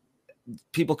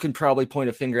 People can probably point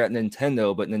a finger at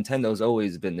Nintendo, but Nintendo's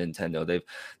always been Nintendo.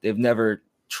 They've never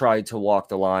tried to walk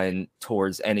the line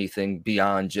towards anything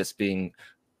beyond just being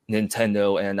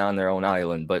Nintendo and on their own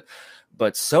island. But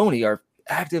Sony are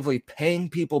actively paying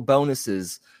people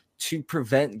bonuses to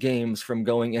prevent games from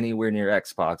going anywhere near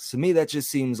Xbox. To me, that just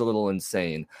seems a little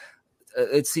insane.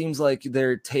 It seems like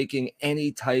they're taking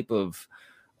any type of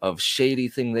shady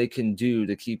thing they can do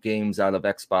to keep games out of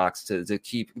Xbox, to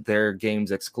keep their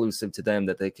games exclusive to them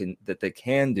that they can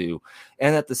do.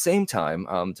 And at the same time,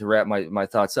 to wrap my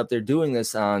thoughts up, they're doing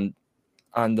this on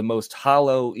the most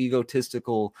hollow,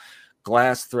 egotistical,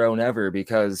 glass thrown ever,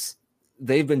 because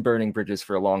they've been burning bridges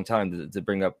for a long time. To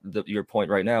bring up your point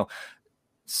right now,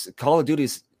 Call of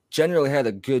Duty's generally had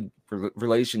a good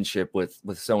relationship with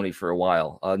Sony for a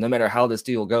while. No matter how this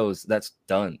deal goes, that's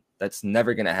done. That's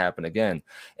never going to happen again.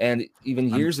 And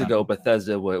even years 100%. ago,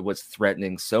 Bethesda was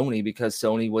threatening Sony because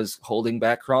Sony was holding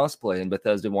back crossplay, and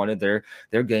Bethesda wanted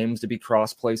their games to be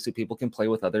crossplay so people can play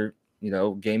with other,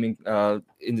 gaming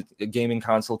in the gaming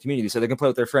console community, so they can play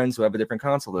with their friends who have a different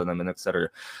console than them, and etc.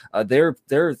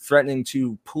 They're threatening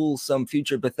to pull some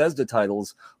future Bethesda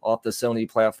titles off the Sony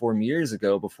platform years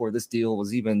ago, before this deal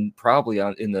was even probably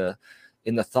in the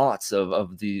thoughts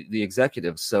of the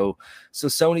executives. So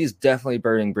Sony is definitely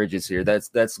burning bridges here. That's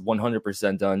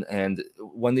 100% done. And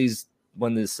when these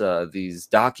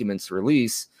documents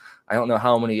release, I don't know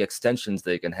how many extensions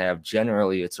they can have.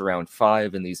 Generally, it's around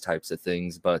 5 in these types of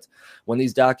things. But when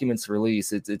these documents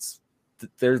release,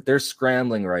 they're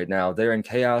scrambling right now. They're in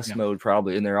chaos mode,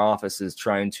 probably in their offices,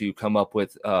 trying to come up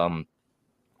with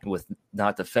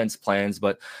not defense plans,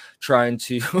 but trying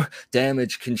to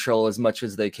damage control as much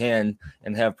as they can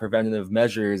and have preventative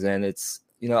measures. And it's,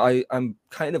 I'm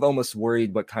kind of almost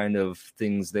worried what kind of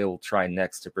things they will try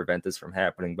next to prevent this from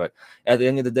happening. But at the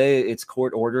end of the day, it's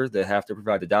court order. They have to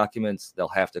provide the documents. They'll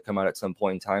have to come out at some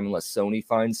point in time, unless Sony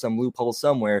finds some loophole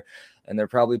somewhere, and they're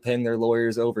probably paying their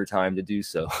lawyers overtime to do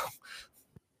so.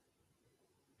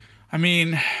 I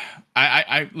mean,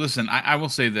 I listen, I will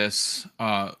say this,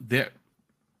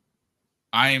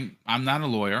 I'm not a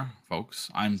lawyer, folks.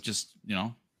 I'm just,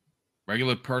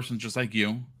 regular person just like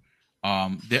you.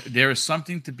 There is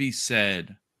something to be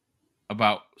said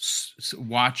about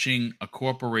watching a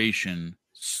corporation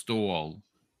stall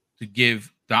to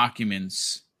give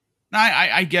documents. Now,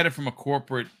 I get it from a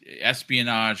corporate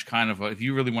espionage kind of, if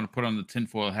you really want to put on the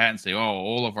tinfoil hat and say, oh,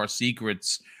 all of our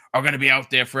secrets are going to be out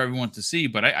there for everyone to see.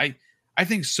 But I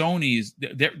think Sony's,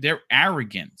 their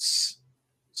arrogance,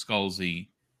 Scalzi,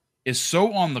 is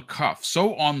so on the cuff,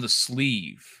 so on the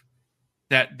sleeve,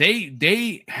 that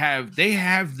they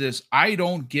have this I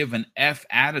don't give an F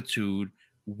attitude.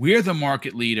 We're the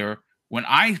market leader. When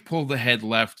I pull the head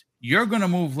left, you're going to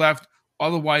move left.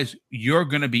 Otherwise, you're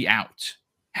going to be out.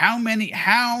 How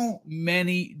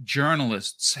many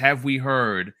journalists have we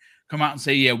heard come out and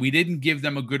say, yeah, we didn't give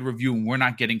them a good review and we're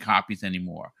not getting copies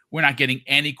anymore. We're not getting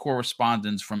any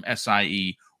correspondence from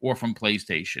SIE or from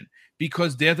PlayStation,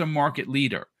 because they're the market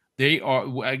leader. They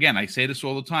are, again, I say this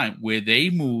all the time, where they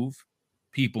move,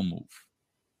 people move.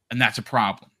 And that's a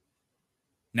problem.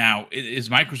 Now, is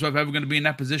Microsoft ever going to be in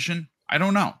that position? I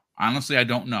don't know. Honestly, I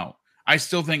don't know. I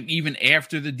still think even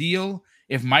after the deal,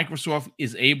 if Microsoft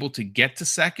is able to get to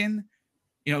second,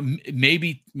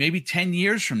 maybe 10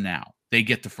 years from now, they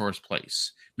get to first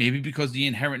place. Maybe because the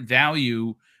inherent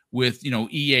value with,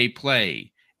 EA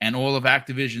Play and all of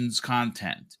Activision's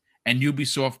content and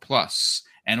Ubisoft Plus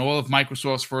and all of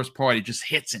Microsoft's first party just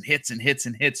hits and hits and hits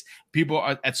and hits.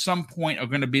 People at some point are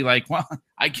going to be like, well,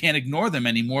 I can't ignore them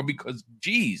anymore because,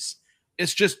 geez,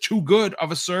 it's just too good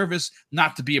of a service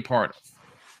not to be a part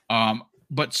of.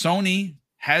 But Sony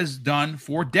has done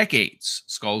for decades,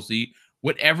 Scalzi,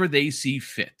 whatever they see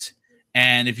fit.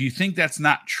 And if you think that's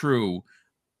not true,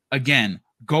 again,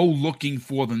 go looking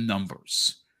for the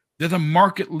numbers. They're the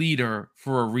market leader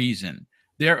for a reason.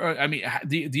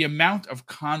 The amount of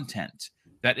content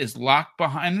that is locked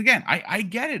behind. And again, I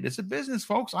get it. It's a business,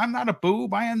 folks. I'm not a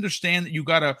boob. I understand that you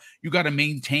gotta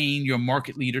maintain your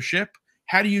market leadership.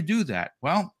 How do you do that?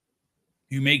 Well,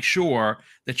 you make sure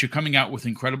that you're coming out with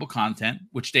incredible content,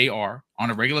 which they are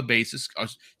on a regular basis.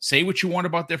 Say what you want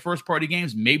about their first party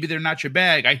games. Maybe they're not your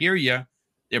bag. I hear you.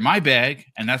 They're my bag,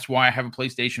 and that's why I have a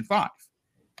PlayStation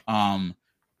 5.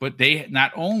 But they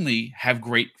not only have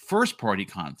great first party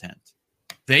content,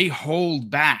 they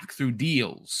hold back through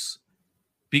deals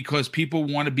because people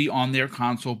want to be on their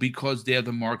console because they're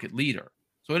the market leader.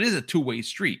 So it is a two-way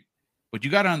street. But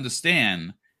you got to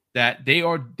understand that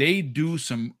they do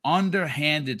some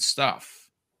underhanded stuff,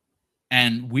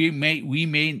 and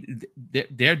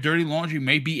their dirty laundry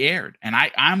may be aired, and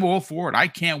I'm all for it. I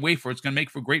can't wait for it. It's going to make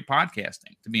for great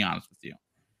podcasting, to be honest with you.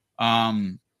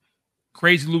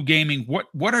 Crazy Lou Gaming,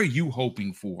 what are you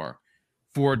hoping for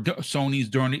Sony's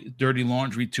dirty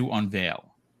laundry to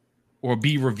unveil or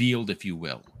be revealed, if you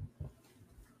will?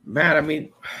 Man, I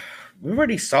mean, we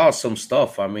already saw some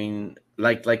stuff. I mean,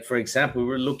 like for example,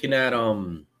 we're looking at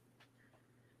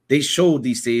they showed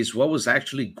these days what was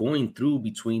actually going through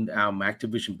between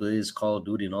Activision Blizz, Call of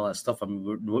Duty, and all that stuff. I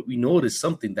mean, we noticed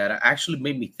something that actually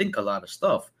made me think a lot of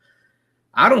stuff.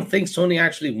 I don't think Sony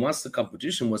actually wants the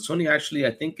competition. What Sony actually,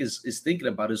 I think, is thinking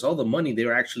about is all the money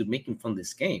they're actually making from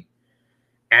this game.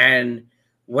 And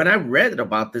when I read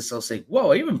about this, I was like,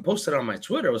 whoa, I even posted on my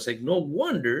Twitter. I was like, no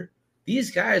wonder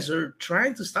these guys are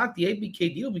trying to stop the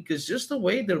ABK deal, because just the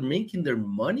way they're making their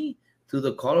money through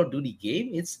the Call of Duty game,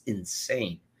 it's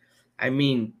insane. I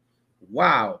mean,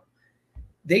 wow.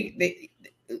 They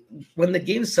when the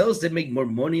game sells, they make more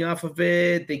money off of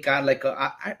it. They got like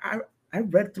I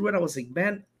read through it. I was like,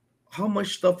 man, how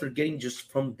much stuff they're getting just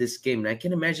from this game. And I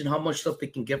can imagine how much stuff they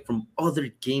can get from other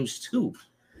games too.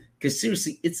 Because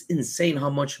seriously, it's insane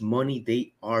how much money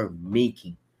they are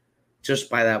making just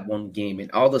by that one game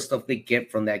and all the stuff they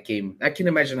get from that game. I can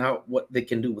imagine what they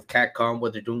can do with Capcom,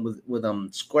 what they're doing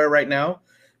with Square right now,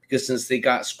 because since they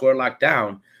got Square locked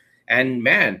down, and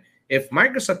man, if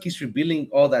Microsoft keeps revealing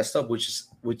all that stuff,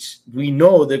 which we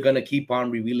know they're gonna keep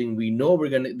on revealing, we know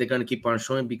they're gonna keep on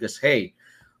showing, because hey,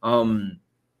 Sony,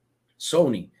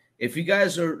 if you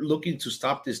guys are looking to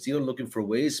stop this deal, looking for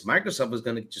ways, Microsoft is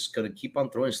gonna keep on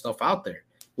throwing stuff out there,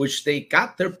 which they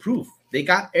got their proof. They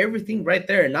got everything right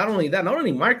there. And not only that, not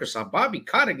only Microsoft, Bobby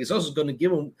Kotick is also going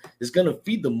to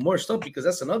feed them more stuff, because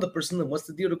that's another person that wants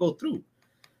the deal to go through.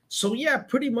 So yeah,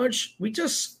 pretty much we're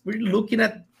looking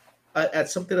at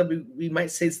something that we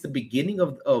might say it's the beginning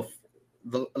of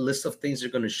the list of things they're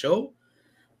going to show.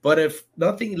 But if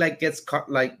nothing gets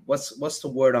like what's the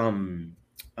word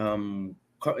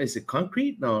is it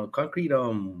concrete? No, concrete.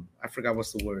 I forgot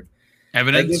what's the word.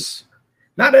 Evidence.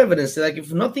 Not evidence. Like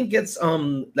if nothing gets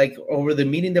over the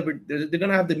meeting that they're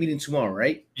gonna have the meeting tomorrow,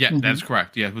 right? Yeah, that's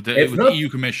correct. Yeah, with the EU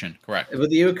Commission, correct. With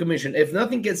the EU Commission, if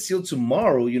nothing gets sealed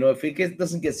tomorrow, if it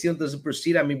doesn't get sealed, doesn't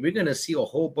proceed. I mean, we're gonna see a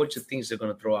whole bunch of things they're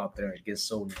gonna throw out there against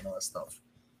Sony and all that stuff.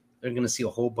 They're gonna see a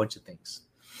whole bunch of things.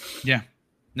 Yeah.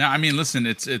 No, I mean, listen,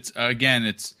 it's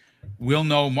we'll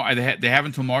know more. They have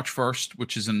until March 1st,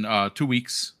 which is in 2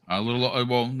 weeks. A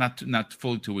little, not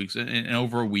fully 2 weeks, in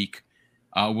over a week.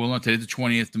 We'll know today the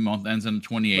 20th. The month ends on the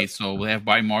 28th, so we'll have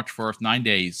by March 1st 9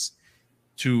 days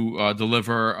to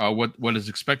deliver what is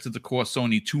expected to cost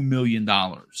Sony $2 million.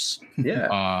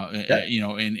 Yeah,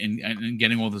 in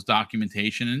getting all this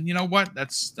documentation, and you know what?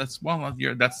 That's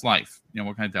life.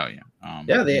 What can I tell you?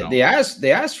 They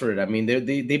asked for it. I mean,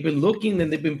 they've been looking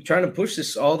and they've been trying to push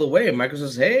this all the way. And Microsoft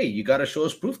says, "Hey, you got to show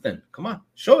us proof. Then come on,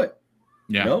 show it."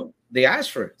 Yeah. They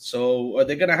asked for it, so are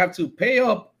they gonna have to pay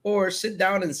up or sit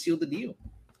down and seal the deal?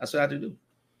 That's what I have to do.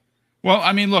 Well,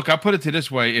 I mean, look, I'll put it to this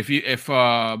way: if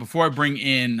before I bring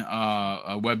in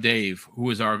Web Dave, who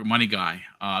is our money guy,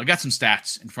 I got some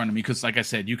stats in front of me, because, like I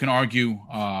said, you can argue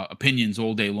opinions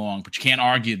all day long, but you can't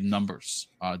argue the numbers,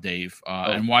 Dave,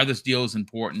 and why this deal is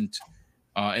important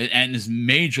and is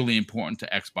majorly important to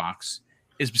Xbox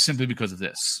is simply because of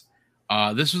this.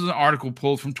 This was an article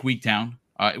pulled from Tweaktown.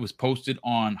 It was posted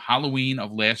on Halloween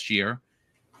of last year.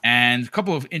 And a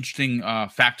couple of interesting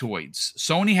factoids.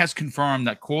 Sony has confirmed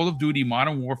that Call of Duty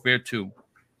Modern Warfare 2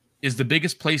 is the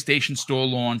biggest PlayStation Store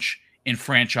launch in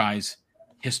franchise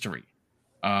history.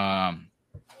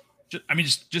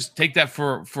 Just take that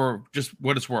for just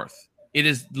what it's worth. It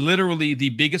is literally the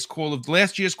biggest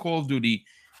last year's Call of Duty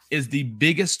is the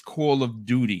biggest Call of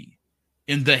Duty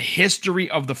in the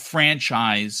history of the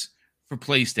franchise for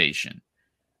PlayStation.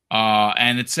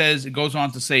 And it goes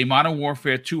on to say Modern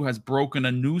Warfare 2 has broken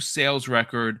a new sales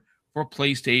record for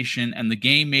PlayStation, and the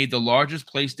game made the largest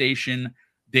PlayStation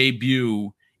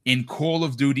debut in Call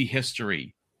of Duty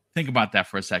history. Think about that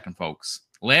for a second, folks.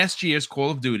 Last year's Call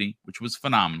of Duty, which was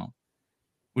phenomenal,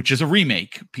 which is a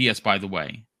remake, PS, by the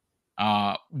way,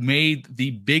 made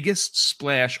the biggest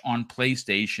splash on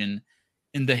PlayStation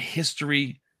in the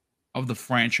history of the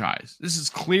franchise. This is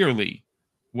clearly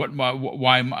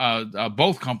why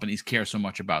both companies care so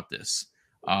much about this.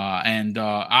 And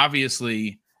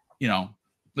obviously,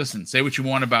 listen, say what you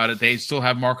want about it. They still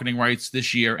have marketing rights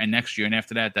this year and next year. And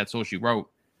after that, that's all she wrote.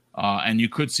 And you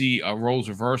could see a roles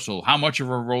reversal. How much of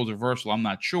a roles reversal, I'm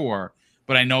not sure.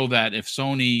 But I know that if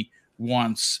Sony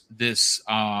wants this,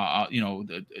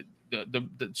 the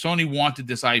Sony wanted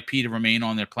this IP to remain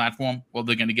on their platform, well,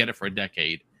 they're going to get it for a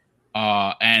decade.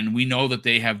 And we know that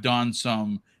they have done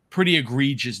some pretty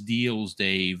egregious deals,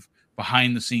 Dave,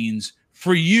 behind the scenes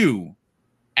for you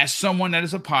as someone that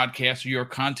is a podcaster, you're a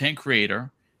content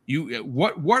creator.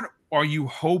 What are you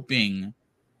hoping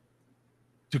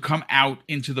to come out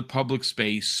into the public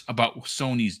space about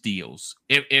Sony's deals?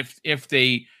 If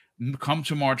they come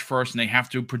to March 1st and they have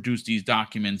to produce these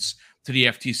documents to the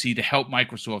FTC to help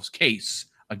Microsoft's case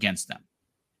against them.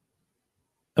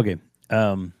 Okay.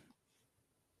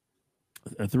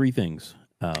 Three things.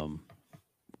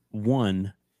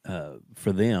 One,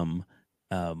 for them,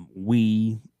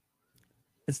 we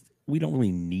don't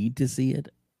really need to see it.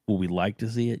 Would we like to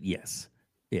see it? Yes.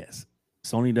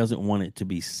 Sony doesn't want it to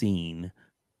be seen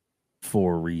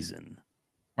for a reason.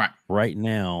 Right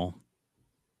now,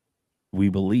 we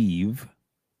believe,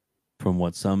 from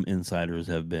what some insiders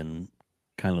have been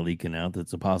kind of leaking out,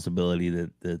 that's a possibility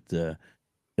that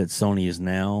Sony is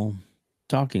now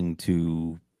talking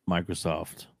to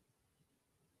Microsoft.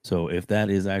 So if that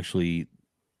is actually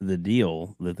the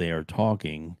deal that they are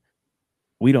talking,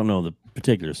 we don't know the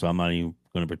particulars, so I'm not even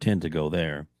going to pretend to go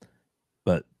there.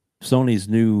 But Sony's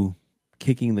new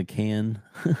kicking the can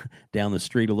down the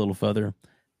street a little further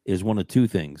is one of two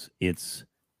things. It's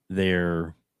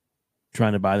they're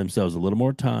trying to buy themselves a little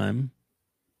more time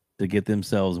to get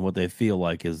themselves in what they feel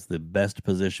like is the best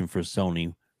position for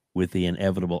Sony with the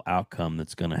inevitable outcome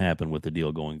that's going to happen with the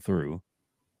deal going through.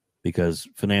 Because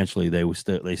financially,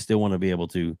 they still want to be able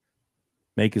to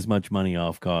make as much money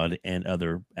off COD and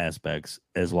other aspects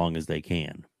as long as they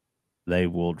can. They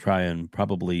will try and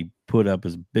probably put up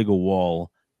as big a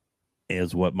wall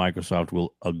as what Microsoft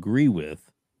will agree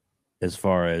with, as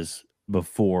far as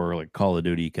before like Call of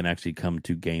Duty can actually come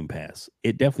to Game Pass.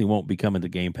 It definitely won't be coming to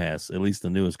Game Pass, at least the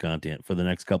newest content, for the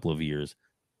next couple of years,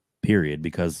 period,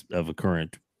 because of the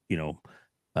current,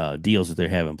 deals that they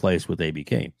have in place with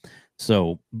ABK.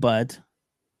 So, but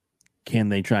can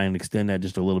they try and extend that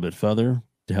just a little bit further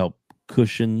to help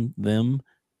cushion them?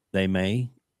 They may.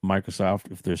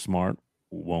 Microsoft, if they're smart,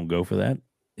 won't go for that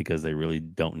because they really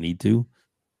don't need to.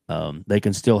 They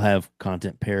can still have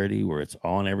content parity where it's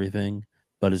on everything.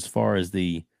 But as far as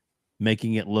the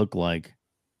making it look like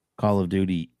Call of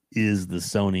Duty is the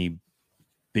Sony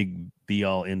big be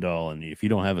all end all, and if you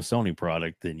don't have a Sony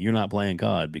product, then you're not playing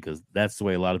COD, because that's the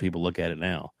way a lot of people look at it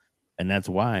now. And that's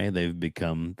why they've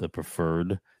become the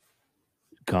preferred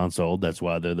console. That's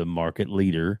why they're the market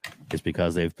leader, is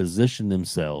because they've positioned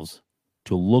themselves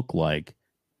to look like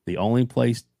the only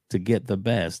place to get the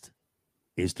best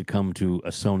is to come to a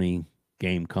Sony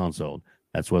game console.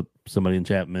 That's what somebody in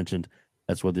chat mentioned.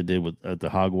 That's what they did with the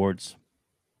Hogwarts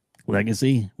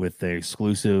Legacy, with their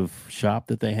exclusive shop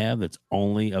that they have that's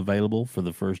only available for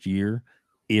the first year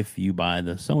if you buy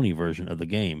the Sony version of the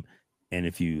game. And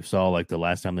if you saw like the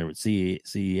last time they were at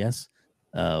CES,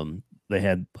 they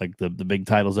had like the big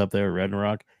titles up there,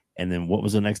 Ragnarok, and then what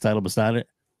was the next title beside it?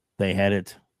 They had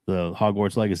it, the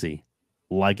Hogwarts Legacy,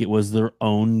 like it was their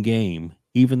own game,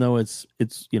 even though it's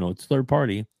third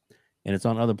party and it's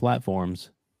on other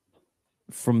platforms.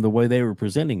 From the way they were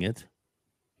presenting it,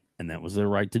 and that was their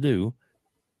right to do,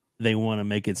 they want to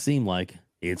make it seem like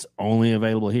it's only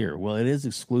available here. Well, it is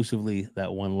exclusively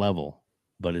that one level,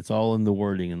 but it's all in the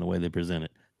wording and the way they present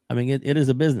it. I mean, it is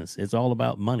a business. It's all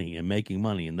about money and making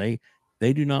money, and they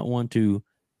do not want to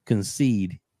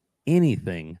concede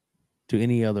anything to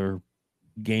any other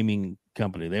gaming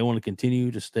company. They want to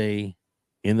continue to stay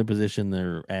in the position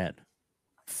they're at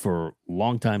for a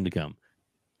long time to come.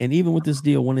 And even with this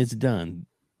deal, when it's done,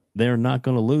 they're not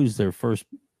going to lose their first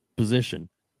position.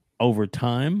 Over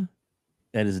time,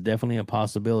 that is definitely a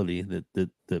possibility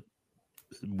that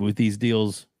with these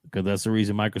deals, because that's the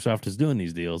reason Microsoft is doing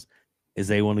these deals, is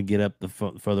they want to get up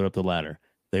further up the ladder.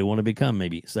 They want to become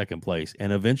maybe second place,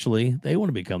 and eventually they want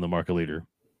to become the market leader.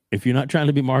 If you're not trying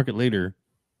to be market leader,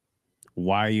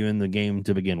 why are you in the game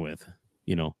to begin with?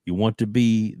 You want to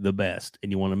be the best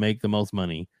and you want to make the most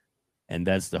money. And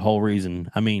that's the whole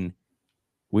reason. I mean,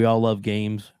 we all love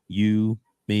games. You,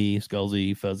 me,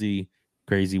 Skullsy, Fuzzy,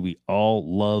 Crazy. We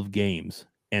all love games.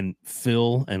 And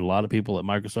Phil and a lot of people at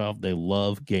Microsoft, they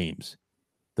love games.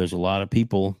 There's a lot of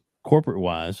people,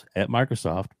 corporate-wise, at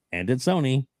Microsoft and at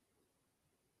Sony,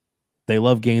 they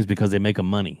love games because they make them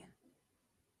money.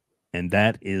 And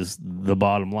that is the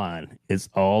bottom line. It's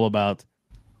all about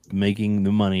making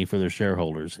the money for their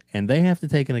shareholders. And they have to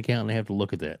take an account and they have to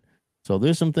look at that. So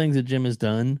there's some things that Jim has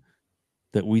done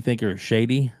that we think are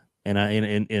shady, and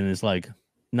it's like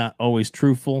not always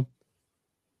truthful.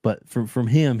 But from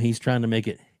him, he's trying to make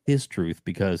it his truth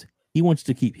because he wants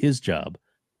to keep his job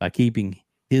by keeping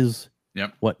his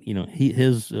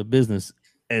his business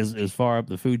as far up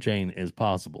the food chain as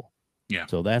possible. Yeah.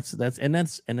 So that's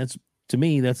to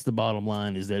me, that's the bottom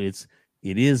line, is that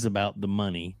it is about the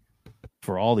money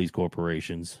for all these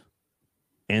corporations,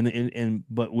 and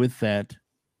but with that,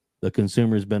 the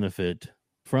consumers benefit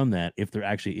from that if there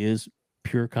actually is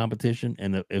pure competition,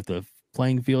 and if the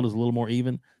playing field is a little more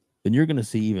even, then you're going to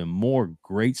see even more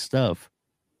great stuff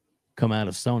come out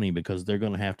of Sony, because they're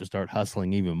going to have to start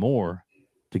hustling even more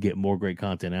to get more great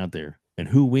content out there. And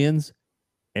who wins?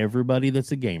 Everybody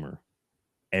that's a gamer.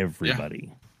 Everybody.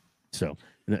 Yeah. So,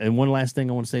 and one last thing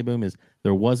I want to say, Boom, is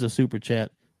there was a super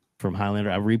chat from Highlander.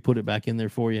 I re-put it back in there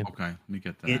for you. Okay, let me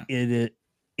get that.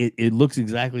 It looks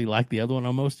exactly like the other one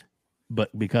almost,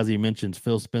 but because he mentions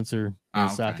Phil Spencer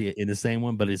and Satya in the same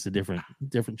one, but it's a different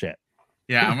chat.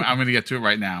 Yeah, I'm going to get to it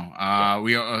right now.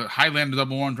 We Highlander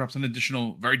 111 drops an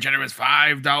additional very generous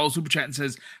 $5 super chat and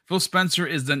says Phil Spencer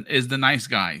is the nice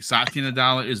guy. Satya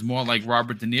Nadella is more like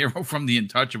Robert De Niro from The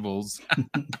Untouchables,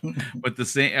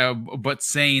 but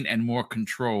sane and more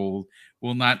controlled.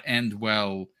 Will not end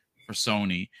well for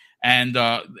Sony. And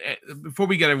before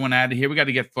we get everyone out of here, we got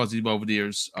to get Fuzzy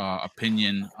Bovedier's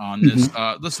opinion on this.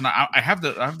 Listen, I have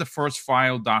the first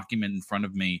file document in front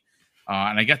of me.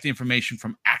 And I got the information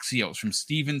from Axios, from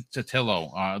Stephen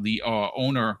Totillo, the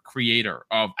owner, creator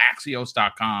of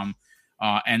Axios.com.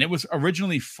 And it was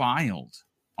originally filed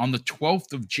on the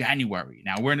 12th of January.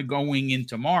 Now, we're going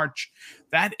into March.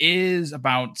 That is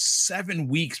about 7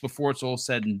 weeks before it's all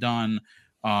said and done.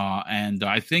 And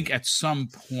I think at some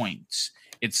point,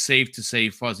 it's safe to say,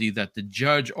 Fuzzy, that the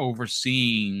judge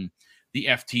overseeing the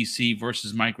FTC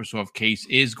versus Microsoft case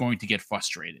is going to get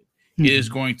frustrated. Is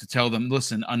going to tell them,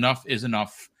 listen, enough is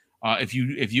enough. If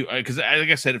you, because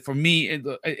like I said, for me,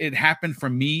 it happened for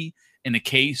me in a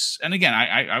case. And again,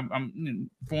 I'm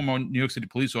a former New York City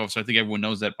police officer. I think everyone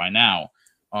knows that by now.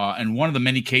 And one of the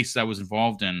many cases I was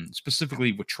involved in,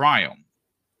 specifically with trial,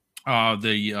 one of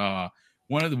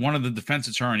the defense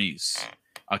attorneys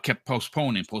kept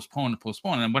postponing.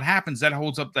 And what happens? That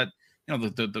holds up that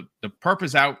the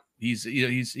purpose out.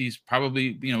 He's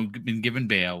probably been given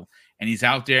bail. And he's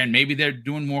out there, and maybe they're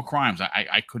doing more crimes.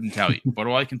 I couldn't tell you. But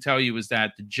all I can tell you is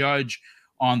that the judge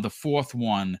on the fourth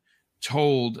one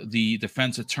told the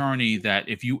defense attorney that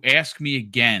if you ask me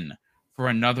again for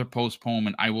another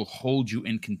postponement, I will hold you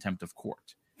in contempt of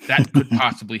court. That could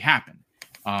possibly happen.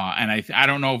 And I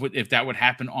don't know if that would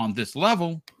happen on this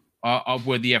level of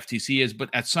where the FTC is. But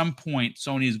at some point,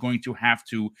 Sony is going to have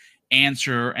to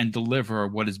answer and deliver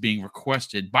what is being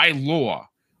requested by law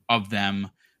of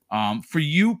them. For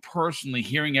you personally,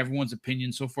 hearing everyone's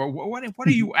opinion so far, what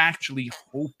are you actually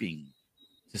hoping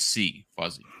to see,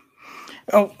 Fuzzy?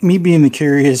 Oh, me being the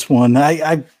curious one,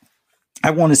 I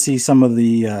want to see some of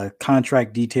the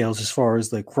contract details as far as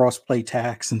the cross-play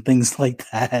tax and things like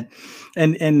that,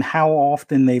 and how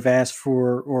often they've asked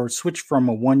for or switched from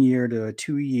a 1 year to a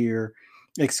 2 year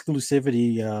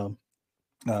exclusivity.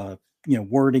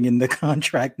 Wording in the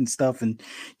contract and stuff, and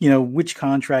which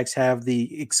contracts have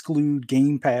the exclude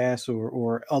Game Pass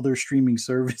or other streaming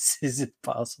services if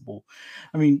possible.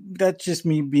 I mean, that's just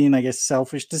me being, I guess,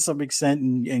 selfish to some extent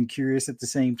and curious at the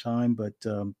same time. But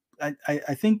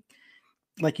I think,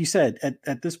 like you said,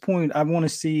 at this point, I want to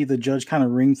see the judge kind of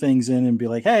ring things in and be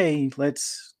like, hey,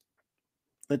 let's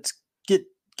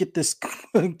get this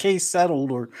case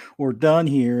settled or done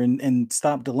here and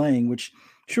stop delaying, which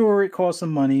sure, it costs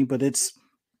some money, but it's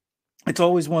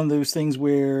always one of those things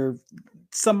where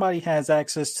somebody has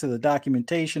access to the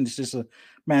documentation. It's just a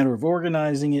matter of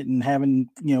organizing it and having,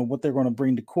 what they're going to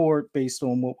bring to court based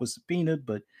on what was subpoenaed.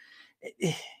 But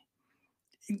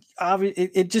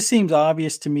it just seems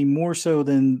obvious to me, more so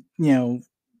than, than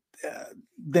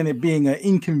it being an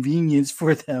inconvenience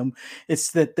for them.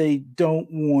 It's that they don't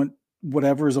want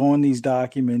whatever's on these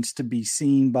documents to be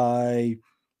seen by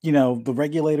the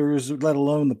regulators, let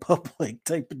alone the public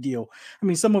type of deal. I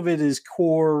mean, some of it is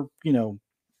core,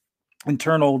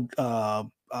 internal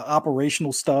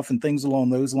operational stuff and things along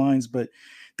those lines, but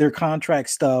their contract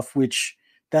stuff, which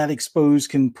that exposed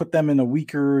can put them in a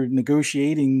weaker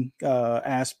negotiating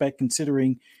aspect,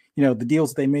 considering, the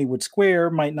deals they made with Square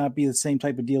might not be the same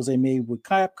type of deals they made with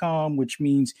Capcom, which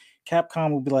means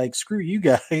Capcom will be like, screw you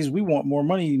guys, we want more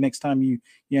money next time you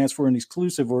ask for an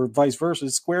exclusive, or vice versa.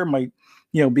 Square might,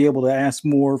 be able to ask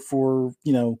more for,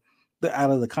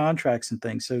 out of the contracts and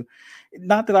things. So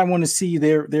not that I want to see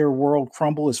their world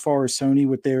crumble as far as Sony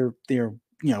with their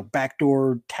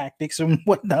backdoor tactics and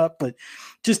whatnot, but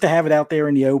just to have it out there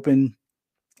in the open,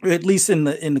 at least in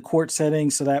the court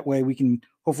setting. So that way we can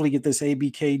hopefully get this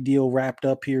ABK deal wrapped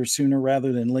up here sooner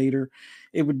rather than later.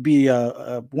 It would be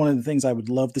one of the things I would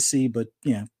love to see, but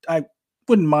I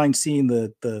wouldn't mind seeing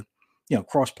the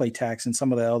cross-play tax and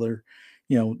some of the other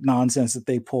nonsense that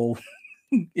they pull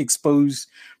exposed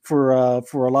for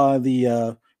a lot of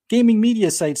the gaming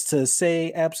media sites to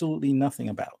say absolutely nothing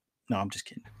about. No, I'm just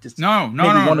kidding. No.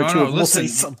 Listen, say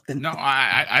something. No,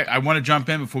 I want to jump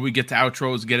in before we get to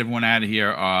outros, get everyone out of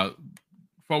here.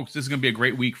 Folks, this is going to be a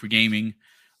great week for gaming.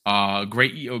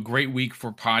 Great week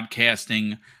for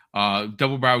podcasting.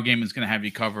 Double Barrel Gaming is going to have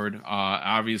you covered.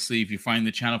 Obviously, if you find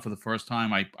the channel for the first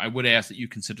time, I would ask that you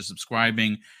consider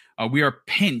subscribing. We are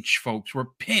pinch, folks. We're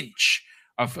pinch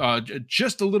of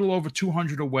just a little over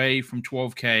 200 away from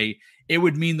 12K. It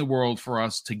would mean the world for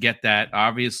us to get that.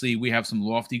 Obviously, we have some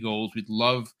lofty goals. We'd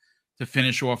love to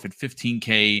finish off at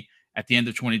 15K at the end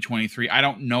of 2023. I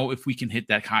don't know if we can hit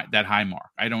that high mark.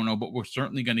 I don't know, but we're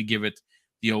certainly going to give it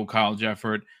the old college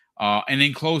effort. And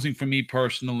in closing, for me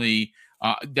personally,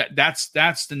 that's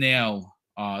the nail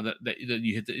that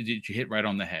you hit right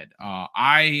on the head.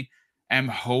 I am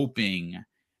hoping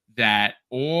that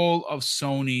all of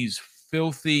Sony's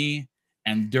filthy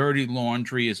and dirty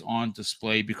laundry is on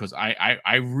display, because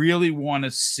I really want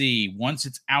to see, once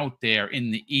it's out there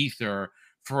in the ether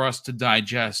for us to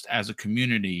digest as a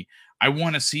community, I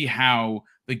want to see how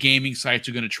the gaming sites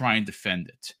are going to try and defend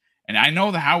it. And I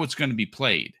know how it's going to be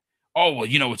played. Oh,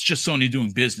 well, it's just Sony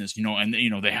doing business, and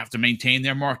they have to maintain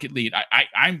their market lead.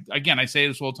 I say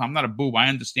this all the time. I'm not a boob. I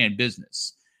understand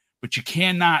business, but you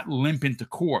cannot limp into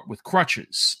court with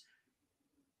crutches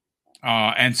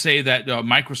and say that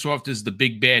Microsoft is the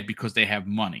big bad because they have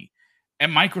money.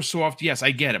 And Microsoft, yes,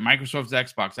 I get it. Microsoft is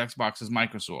Xbox. Xbox is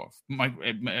Microsoft.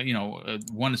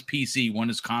 One is PC, one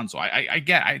is console. I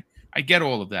get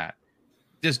all of that.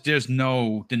 There's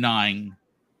no denying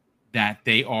that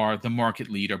they are the market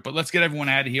leader. But let's get everyone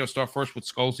out of here. I'll start first with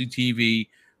Skullsy TV.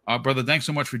 Brother, thanks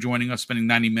so much for joining us, spending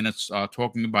 90 minutes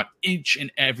talking about each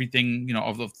and everything,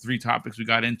 of the 3 topics we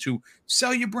got into.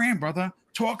 Sell your brand, brother.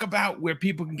 Talk about where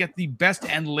people can get the best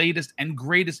and latest and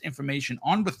greatest information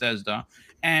on Bethesda.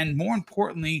 And more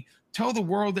importantly, tell the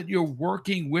world that you're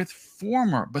working with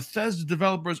former Bethesda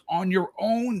developers on your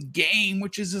own game,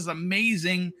 which is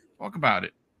amazing. Talk about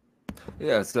it.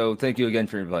 Yeah, so thank you again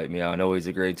for inviting me on. Always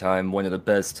a great time. One of the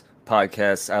best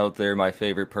podcasts out there, my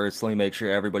favorite personally. Make sure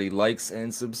everybody likes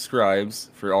and subscribes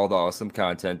for all the awesome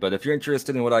content. But if you're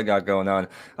interested in what I got going on,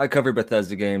 I cover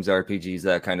Bethesda games, RPGs,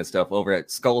 that kind of stuff over at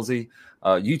Skullsy.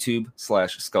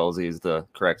 YouTube/Skullsy is the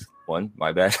correct one,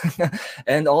 my bad.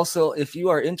 And also, if you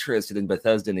are interested in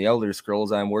Bethesda and the Elder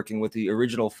Scrolls, I'm working with the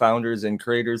original founders and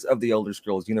creators of the Elder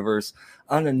Scrolls universe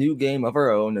on a new game of our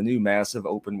own, a new massive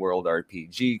open world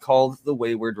RPG called The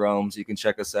Wayward Realms. You can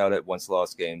check us out at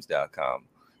oncelostgames.com.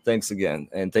 Thanks again,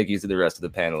 and thank you to the rest of the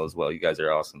panel as well. You guys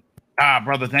are awesome.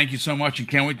 Brother, thank you so much, and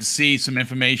can't wait to see some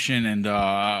information and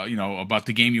about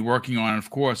the game you're working on, and of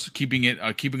course keeping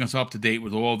us up to date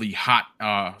with all the hot.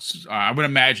 I would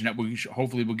imagine that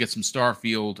hopefully we'll get some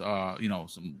Starfield,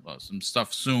 some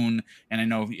stuff soon. And I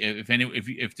know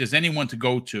if there's anyone to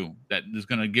go to that is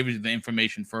going to give you the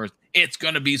information first, it's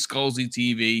going to be Skullsy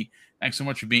TV. Thanks so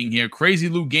much for being here, Crazy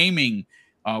Lou Gaming.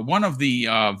 One of the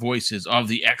voices of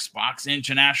the Xbox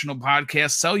International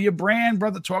podcast. Sell your brand,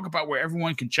 brother. Talk about where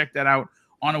everyone can check that out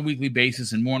on a weekly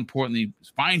basis, and more importantly,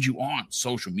 find you on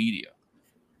social media.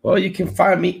 Well, you can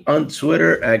find me on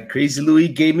Twitter at Crazy Louis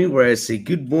Gaming, where I say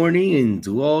good morning and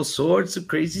do all sorts of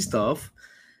crazy stuff.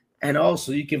 And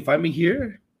also, you can find me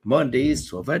here Mondays,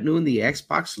 12 at noon, the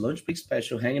Xbox Lunch Break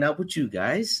Special, hanging out with you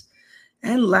guys.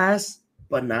 And last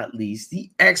but not least, the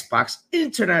Xbox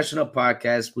International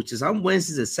Podcast, which is on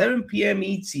Wednesdays at 7 p.m.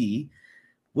 ET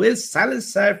with Silent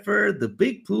Cypher, The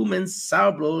Big Plume, and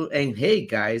Sourblowed. And hey,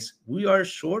 guys, we are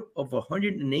short of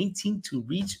 118 to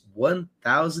reach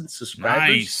 1,000 subscribers.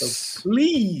 Nice. So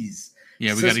please, we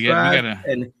gotta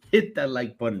and hit that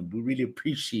like button. We really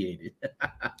appreciate it.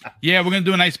 Yeah, we're gonna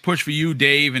do a nice push for you,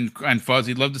 Dave and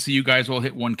Fuzzy. Love to see you guys all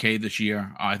hit 1K this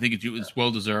year. I think it's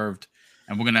well deserved.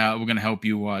 And we're gonna help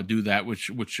you do that,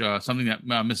 which something that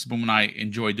Mrs. Boom and I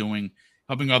enjoy doing.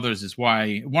 Helping others is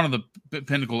why one of the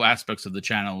pinnacle aspects of the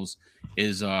channels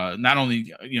is not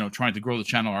only trying to grow the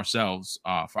channel ourselves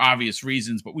for obvious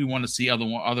reasons, but we want to see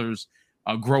others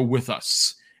grow with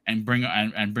us and bring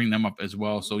them up as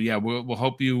well. So yeah, we'll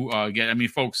help you get. I mean,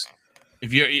 folks,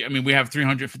 we have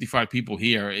 355 people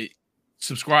here.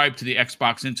 Subscribe to the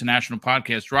Xbox International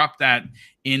Podcast. Drop that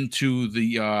into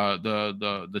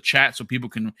the chat so people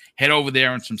can head over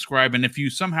there and subscribe. And if you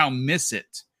somehow miss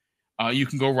it, you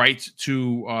can go right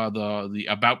to the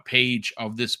about page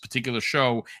of this particular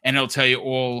show, and it'll tell you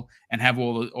all and have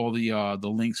all the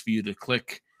links for you to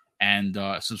click and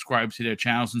subscribe to their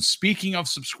channels. And speaking of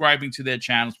subscribing to their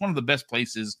channels, one of the best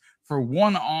places for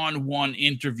one-on-one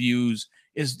interviews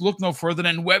is look no further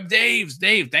than Web Dave's.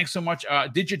 Dave, thanks so much.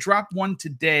 Did you drop one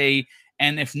today?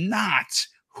 And if not,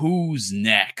 who's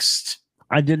next?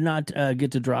 I did not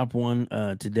get to drop one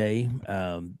today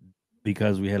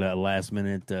because we had a last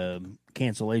minute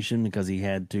cancellation because he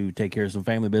had to take care of some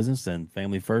family business, and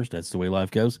family first. That's the way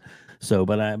life goes. So,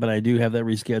 but I do have that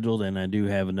rescheduled, and I do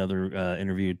have another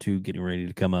interview too getting ready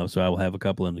to come up. So I will have a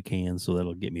couple in the can, so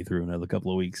that'll get me through another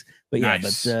couple of weeks. But yeah,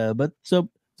 nice. but so.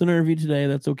 An interview today.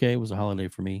 That's okay. It was a holiday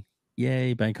for me.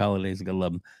 Yay, bank holidays. I gotta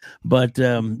love them.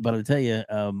 But I tell you,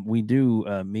 we do.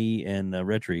 Me and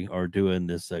Retri are doing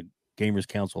this Gamers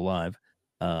Council Live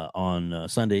on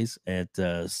Sundays at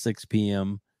 6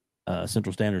 p.m.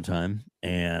 Central Standard Time,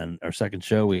 and our second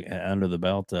show we under the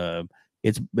belt.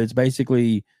 It's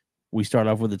basically we start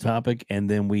off with the topic and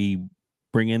then we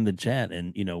bring in the chat,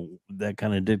 and that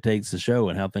kind of dictates the show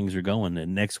and how things are going.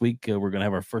 And next week we're going to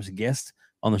have our first guest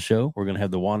on the show. We're going to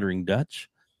have the Wandering Dutch,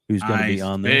 who's going to be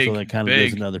on there. So that kind of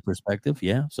gives another perspective.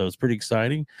 Yeah. So it's pretty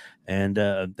exciting. And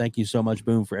thank you so much,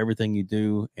 Boom, for everything you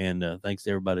do. And thanks to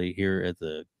everybody here at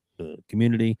the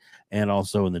community and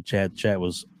also in the chat. Chat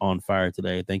was on fire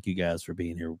today. Thank you guys for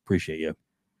being here. Appreciate you.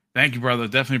 Thank you, brother.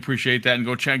 Definitely appreciate that.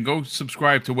 And go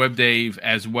subscribe to Web Dave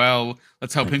as well.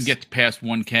 Let's help him get past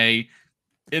 1K.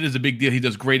 It is a big deal. He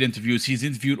does great interviews. He's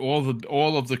interviewed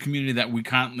all of the community that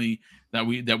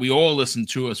we all listen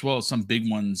to, as well as some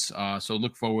big ones. So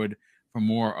look forward for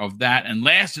more of that. And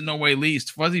last and no way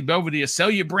least, Fuzzy Belvedere, sell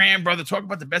your brand, brother. Talk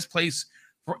about the best place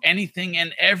for anything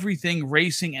and everything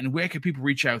racing, and where can people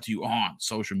reach out to you on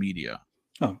social media?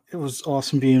 Oh, it was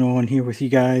awesome being on here with you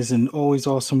guys, and always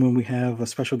awesome when we have a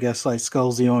special guest like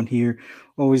Scalzi on here.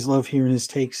 Always love hearing his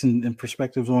takes and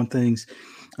perspectives on things.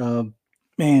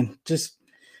 Man, just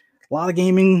a lot of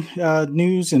gaming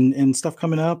news and stuff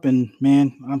coming up, and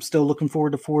man, I'm still looking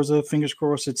forward to Forza. Fingers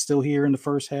crossed it's still here in the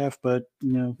first half, but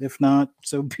if not,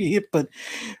 so be it. But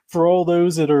for all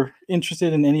those that are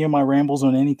interested in any of my rambles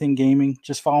on anything gaming,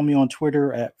 just follow me on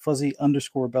Twitter at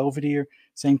Fuzzy_Belvedere.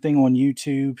 Same thing on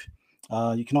YouTube.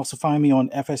 You can also find me on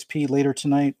FSP later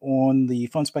tonight on the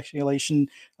Fun Speculation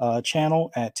channel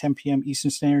at 10 p.m.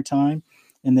 Eastern Standard Time.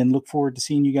 And then look forward to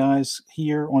seeing you guys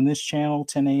here on this channel,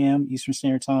 10 a.m. Eastern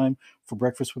Standard Time for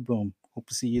Breakfast with Boom. Hope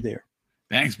to see you there.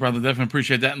 Thanks, brother. Definitely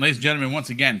appreciate that. And ladies and gentlemen, once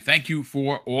again, thank you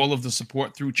for all of the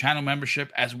support through channel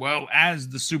membership, as well as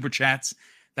the super chats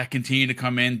that continue to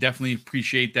come in. Definitely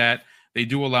appreciate that. They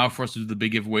do allow for us to do the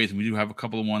big giveaways, and we do have a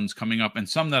couple of ones coming up and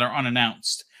some that are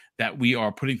unannounced that we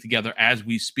are putting together as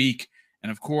we speak.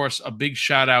 And of course, a big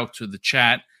shout out to the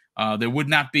chat. There would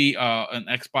not be an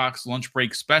Xbox lunch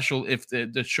break special if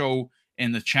the show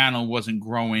and the channel wasn't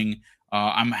growing.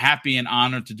 I'm happy and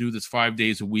honored to do this 5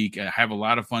 days a week. I have a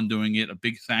lot of fun doing it. A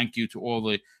big thank you to all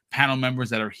the panel members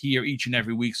that are here each and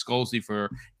every week. Scalzi for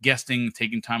guesting,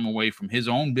 taking time away from his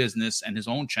own business and his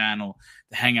own channel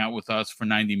to hang out with us for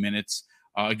 90 minutes.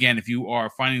 Again, if you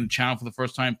are finding the channel for the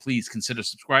first time, please consider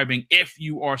subscribing. If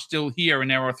you are still here,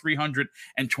 and there are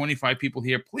 325 people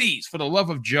here, please, for the love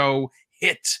of Joe,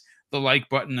 hit the like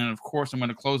button. And of course, I'm going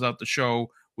to close out the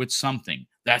show with something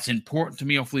that's important to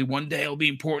me. Hopefully one day it'll be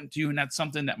important to you. And that's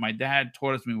something that my dad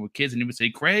taught us when we were kids. And he would say,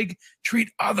 Craig, treat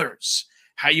others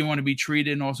how you want to be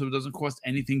treated. And also, it doesn't cost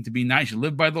anything to be nice. You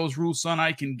live by those rules, son.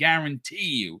 I can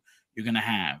guarantee you're going to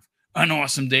have an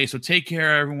awesome day. So take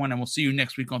care, everyone. And we'll see you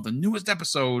next week on the newest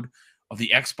episode of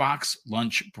the Xbox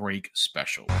Lunch Break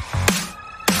Special.